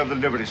area of the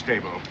livery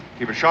stable?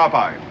 Keep a sharp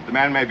eye. The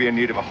man may be in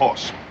need of a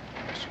horse.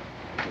 Yes.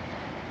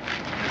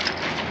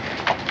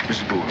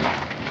 Mrs.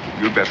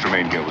 Boone, you'd best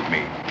remain here with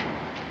me.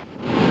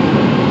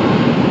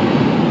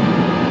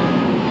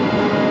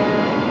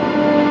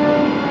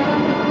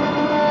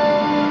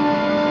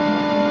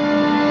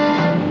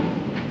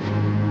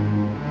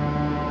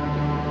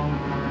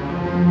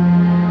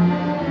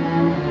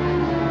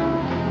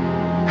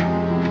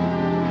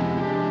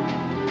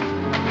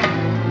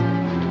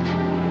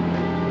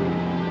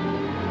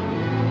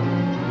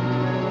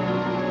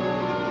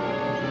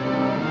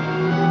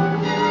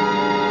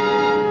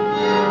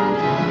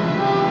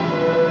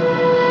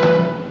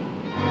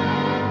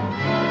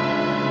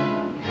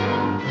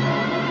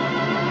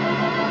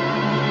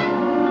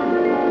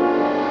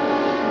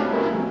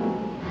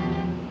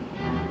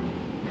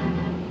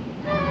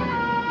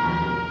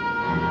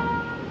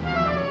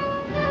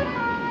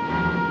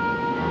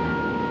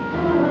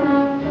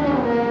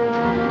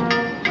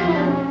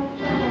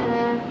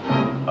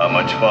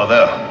 Much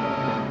farther.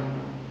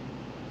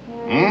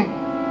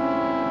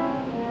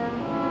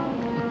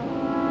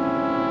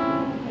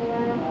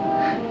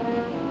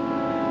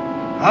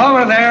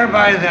 Over there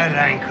by that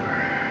anchor.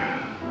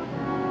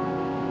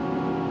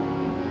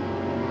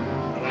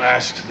 The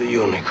last of the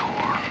unicorn.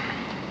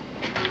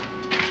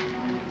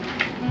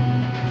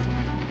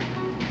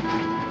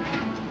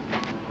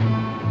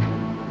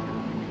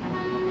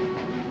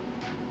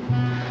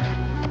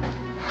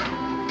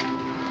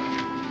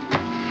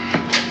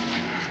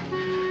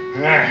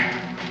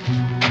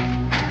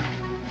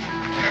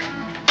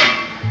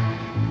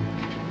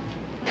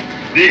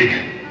 Dig.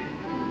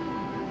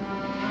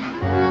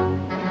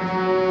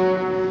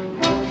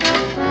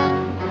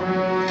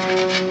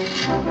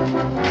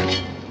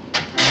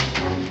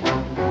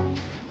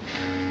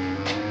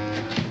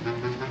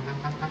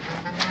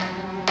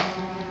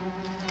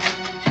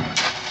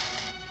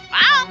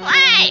 Foul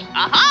play!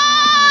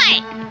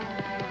 Ahoy!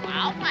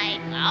 Foul play!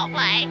 Foul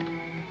play!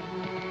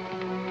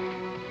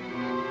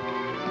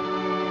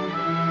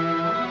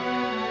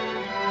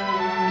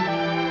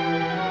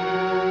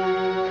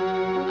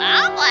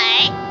 Foul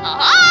play!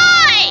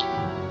 Ahoy!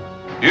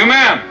 You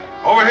men,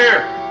 over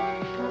here.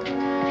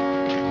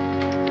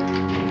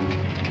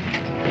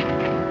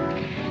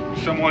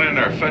 Someone in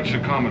there, fetch the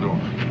Commodore.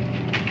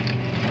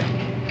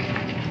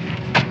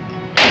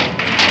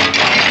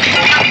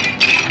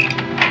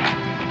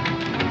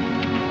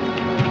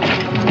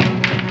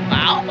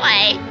 Foul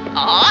play!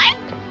 Ahoy!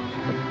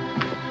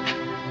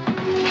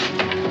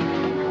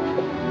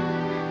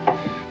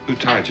 Who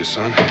tied you,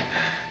 son?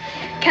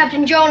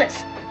 Captain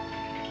Jonas.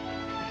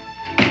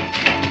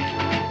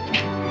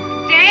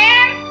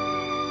 Dan?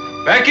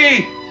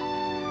 Becky!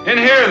 In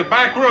here, the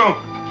back room.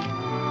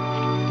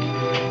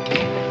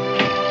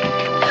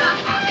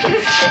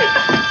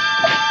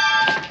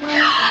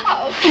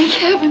 Oh, thank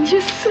heaven,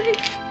 you're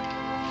safe.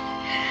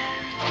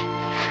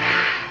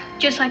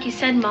 Just like you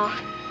said, Ma.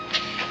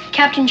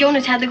 Captain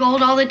Jonas had the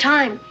gold all the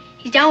time.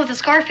 He's down with the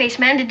Scarface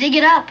man to dig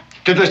it up.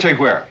 Did this take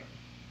where?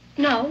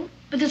 No,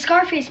 but the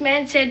Scarface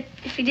man said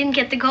if he didn't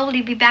get the gold,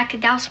 he'd be back to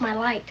douse my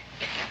light.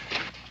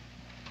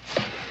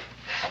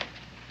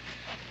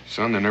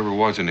 Son, there never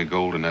was any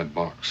gold in that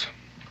box.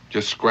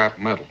 Just scrap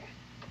metal.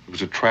 It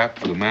was a trap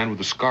for the man with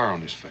the scar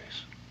on his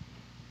face.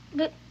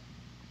 But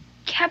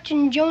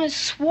Captain Jonas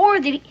swore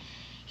that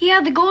he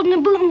had the gold in the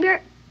boot and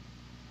bear.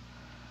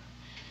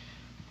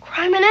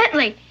 Crime and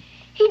Etley.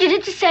 He did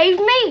it to save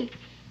me.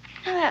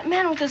 Now that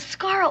man with the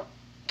scar will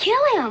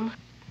kill him.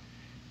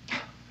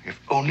 If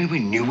only we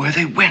knew where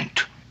they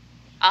went.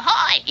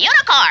 Ahoy,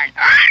 unicorn!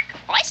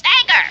 Hoist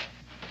anchor!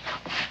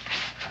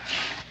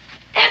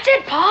 That's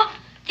it, Pa.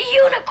 The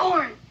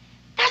unicorn.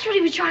 That's what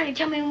he was trying to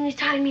tell me when he was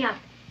tying me up.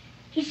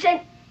 He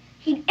said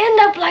he'd end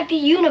up like the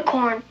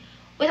unicorn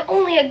with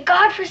only a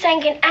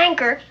godforsaken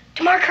anchor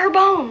to mark her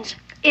bones.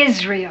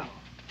 Israel.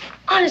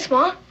 Honest,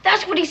 Ma,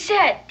 that's what he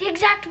said. The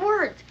exact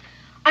words.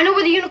 I know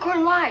where the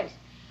unicorn lies.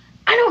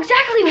 I know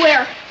exactly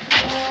where.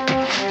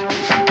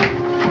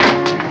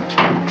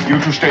 You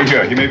two stay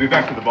here. He may be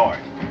back with the boy.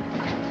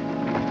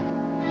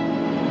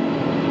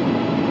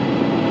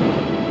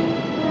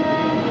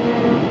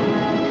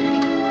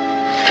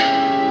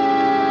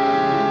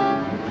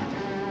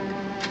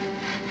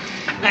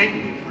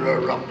 Thank for a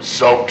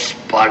rum-soaked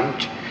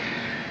sponge.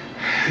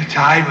 The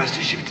tide must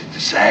have shifted the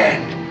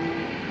sand.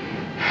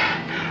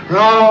 No,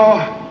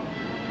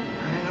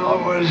 I know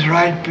it was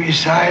right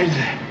beside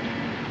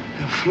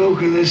the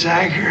fluke of this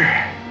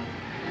anchor.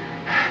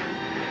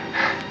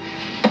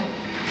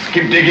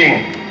 Keep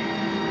digging.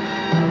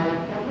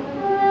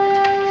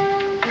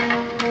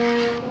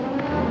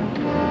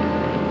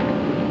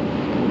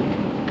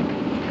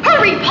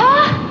 Hurry, Pa!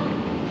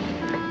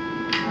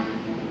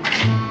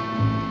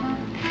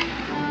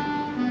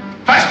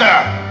 Faster!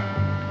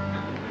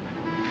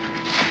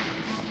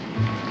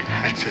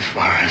 That's as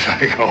far as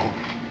I go.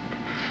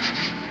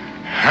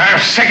 I'm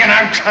sick and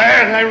I'm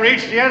tired and I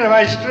reached the end of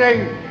my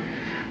string.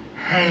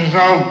 There's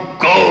no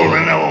gold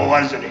in there,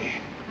 wasn't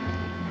he?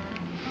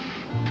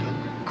 So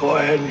go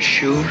ahead and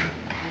shoot.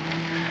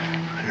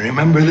 And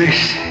remember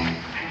this.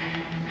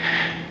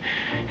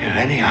 If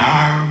any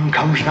harm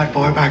comes to that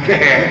boy back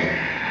there,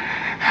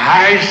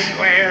 I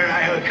swear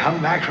I'll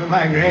come back from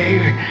my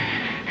grave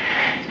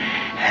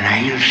and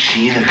I'll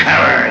see the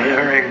color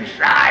here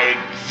inside.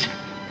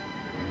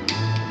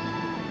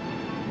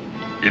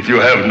 If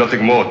you have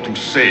nothing more to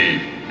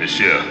say,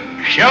 monsieur.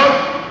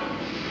 Shoot!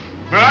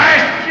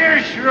 Blast your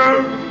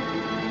throat!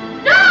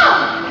 No!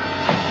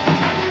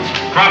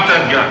 Drop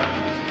that gun.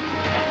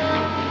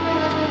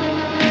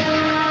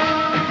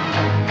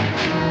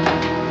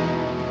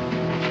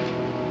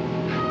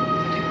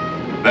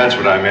 That's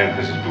what I meant,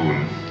 Mrs.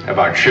 Boone,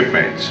 about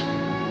shipmates.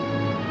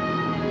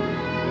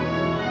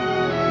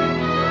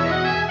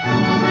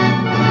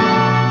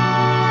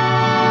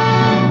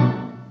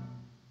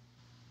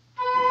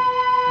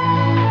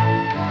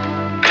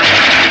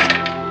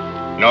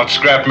 Not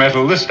scrap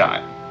metal this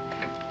time.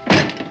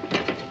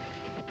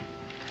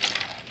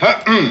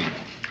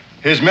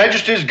 His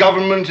Majesty's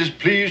government is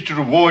pleased to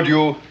reward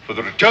you for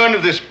the return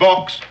of this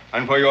box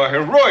and for your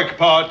heroic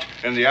part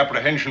in the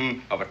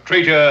apprehension of a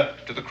traitor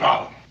to the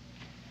crown.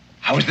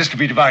 How is this to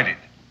be divided?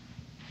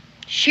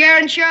 Share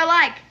and share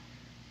alike.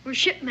 We're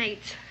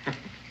shipmates.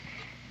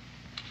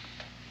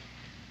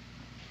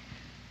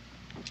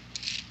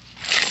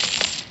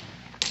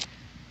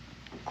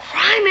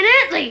 Crime and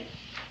Etley.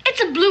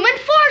 It's a bloomin'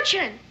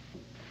 fortune.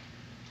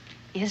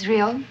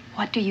 Israel,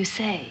 what do you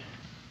say?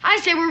 I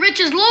say we're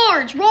rich as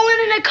lords, rolling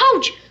in a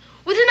coach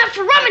with enough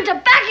for rum and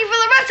tobacco for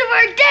the rest of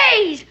our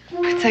days.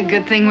 It's a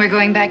good thing we're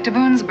going back to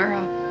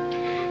Boonesboro.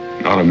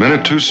 Not a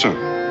minute too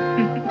soon.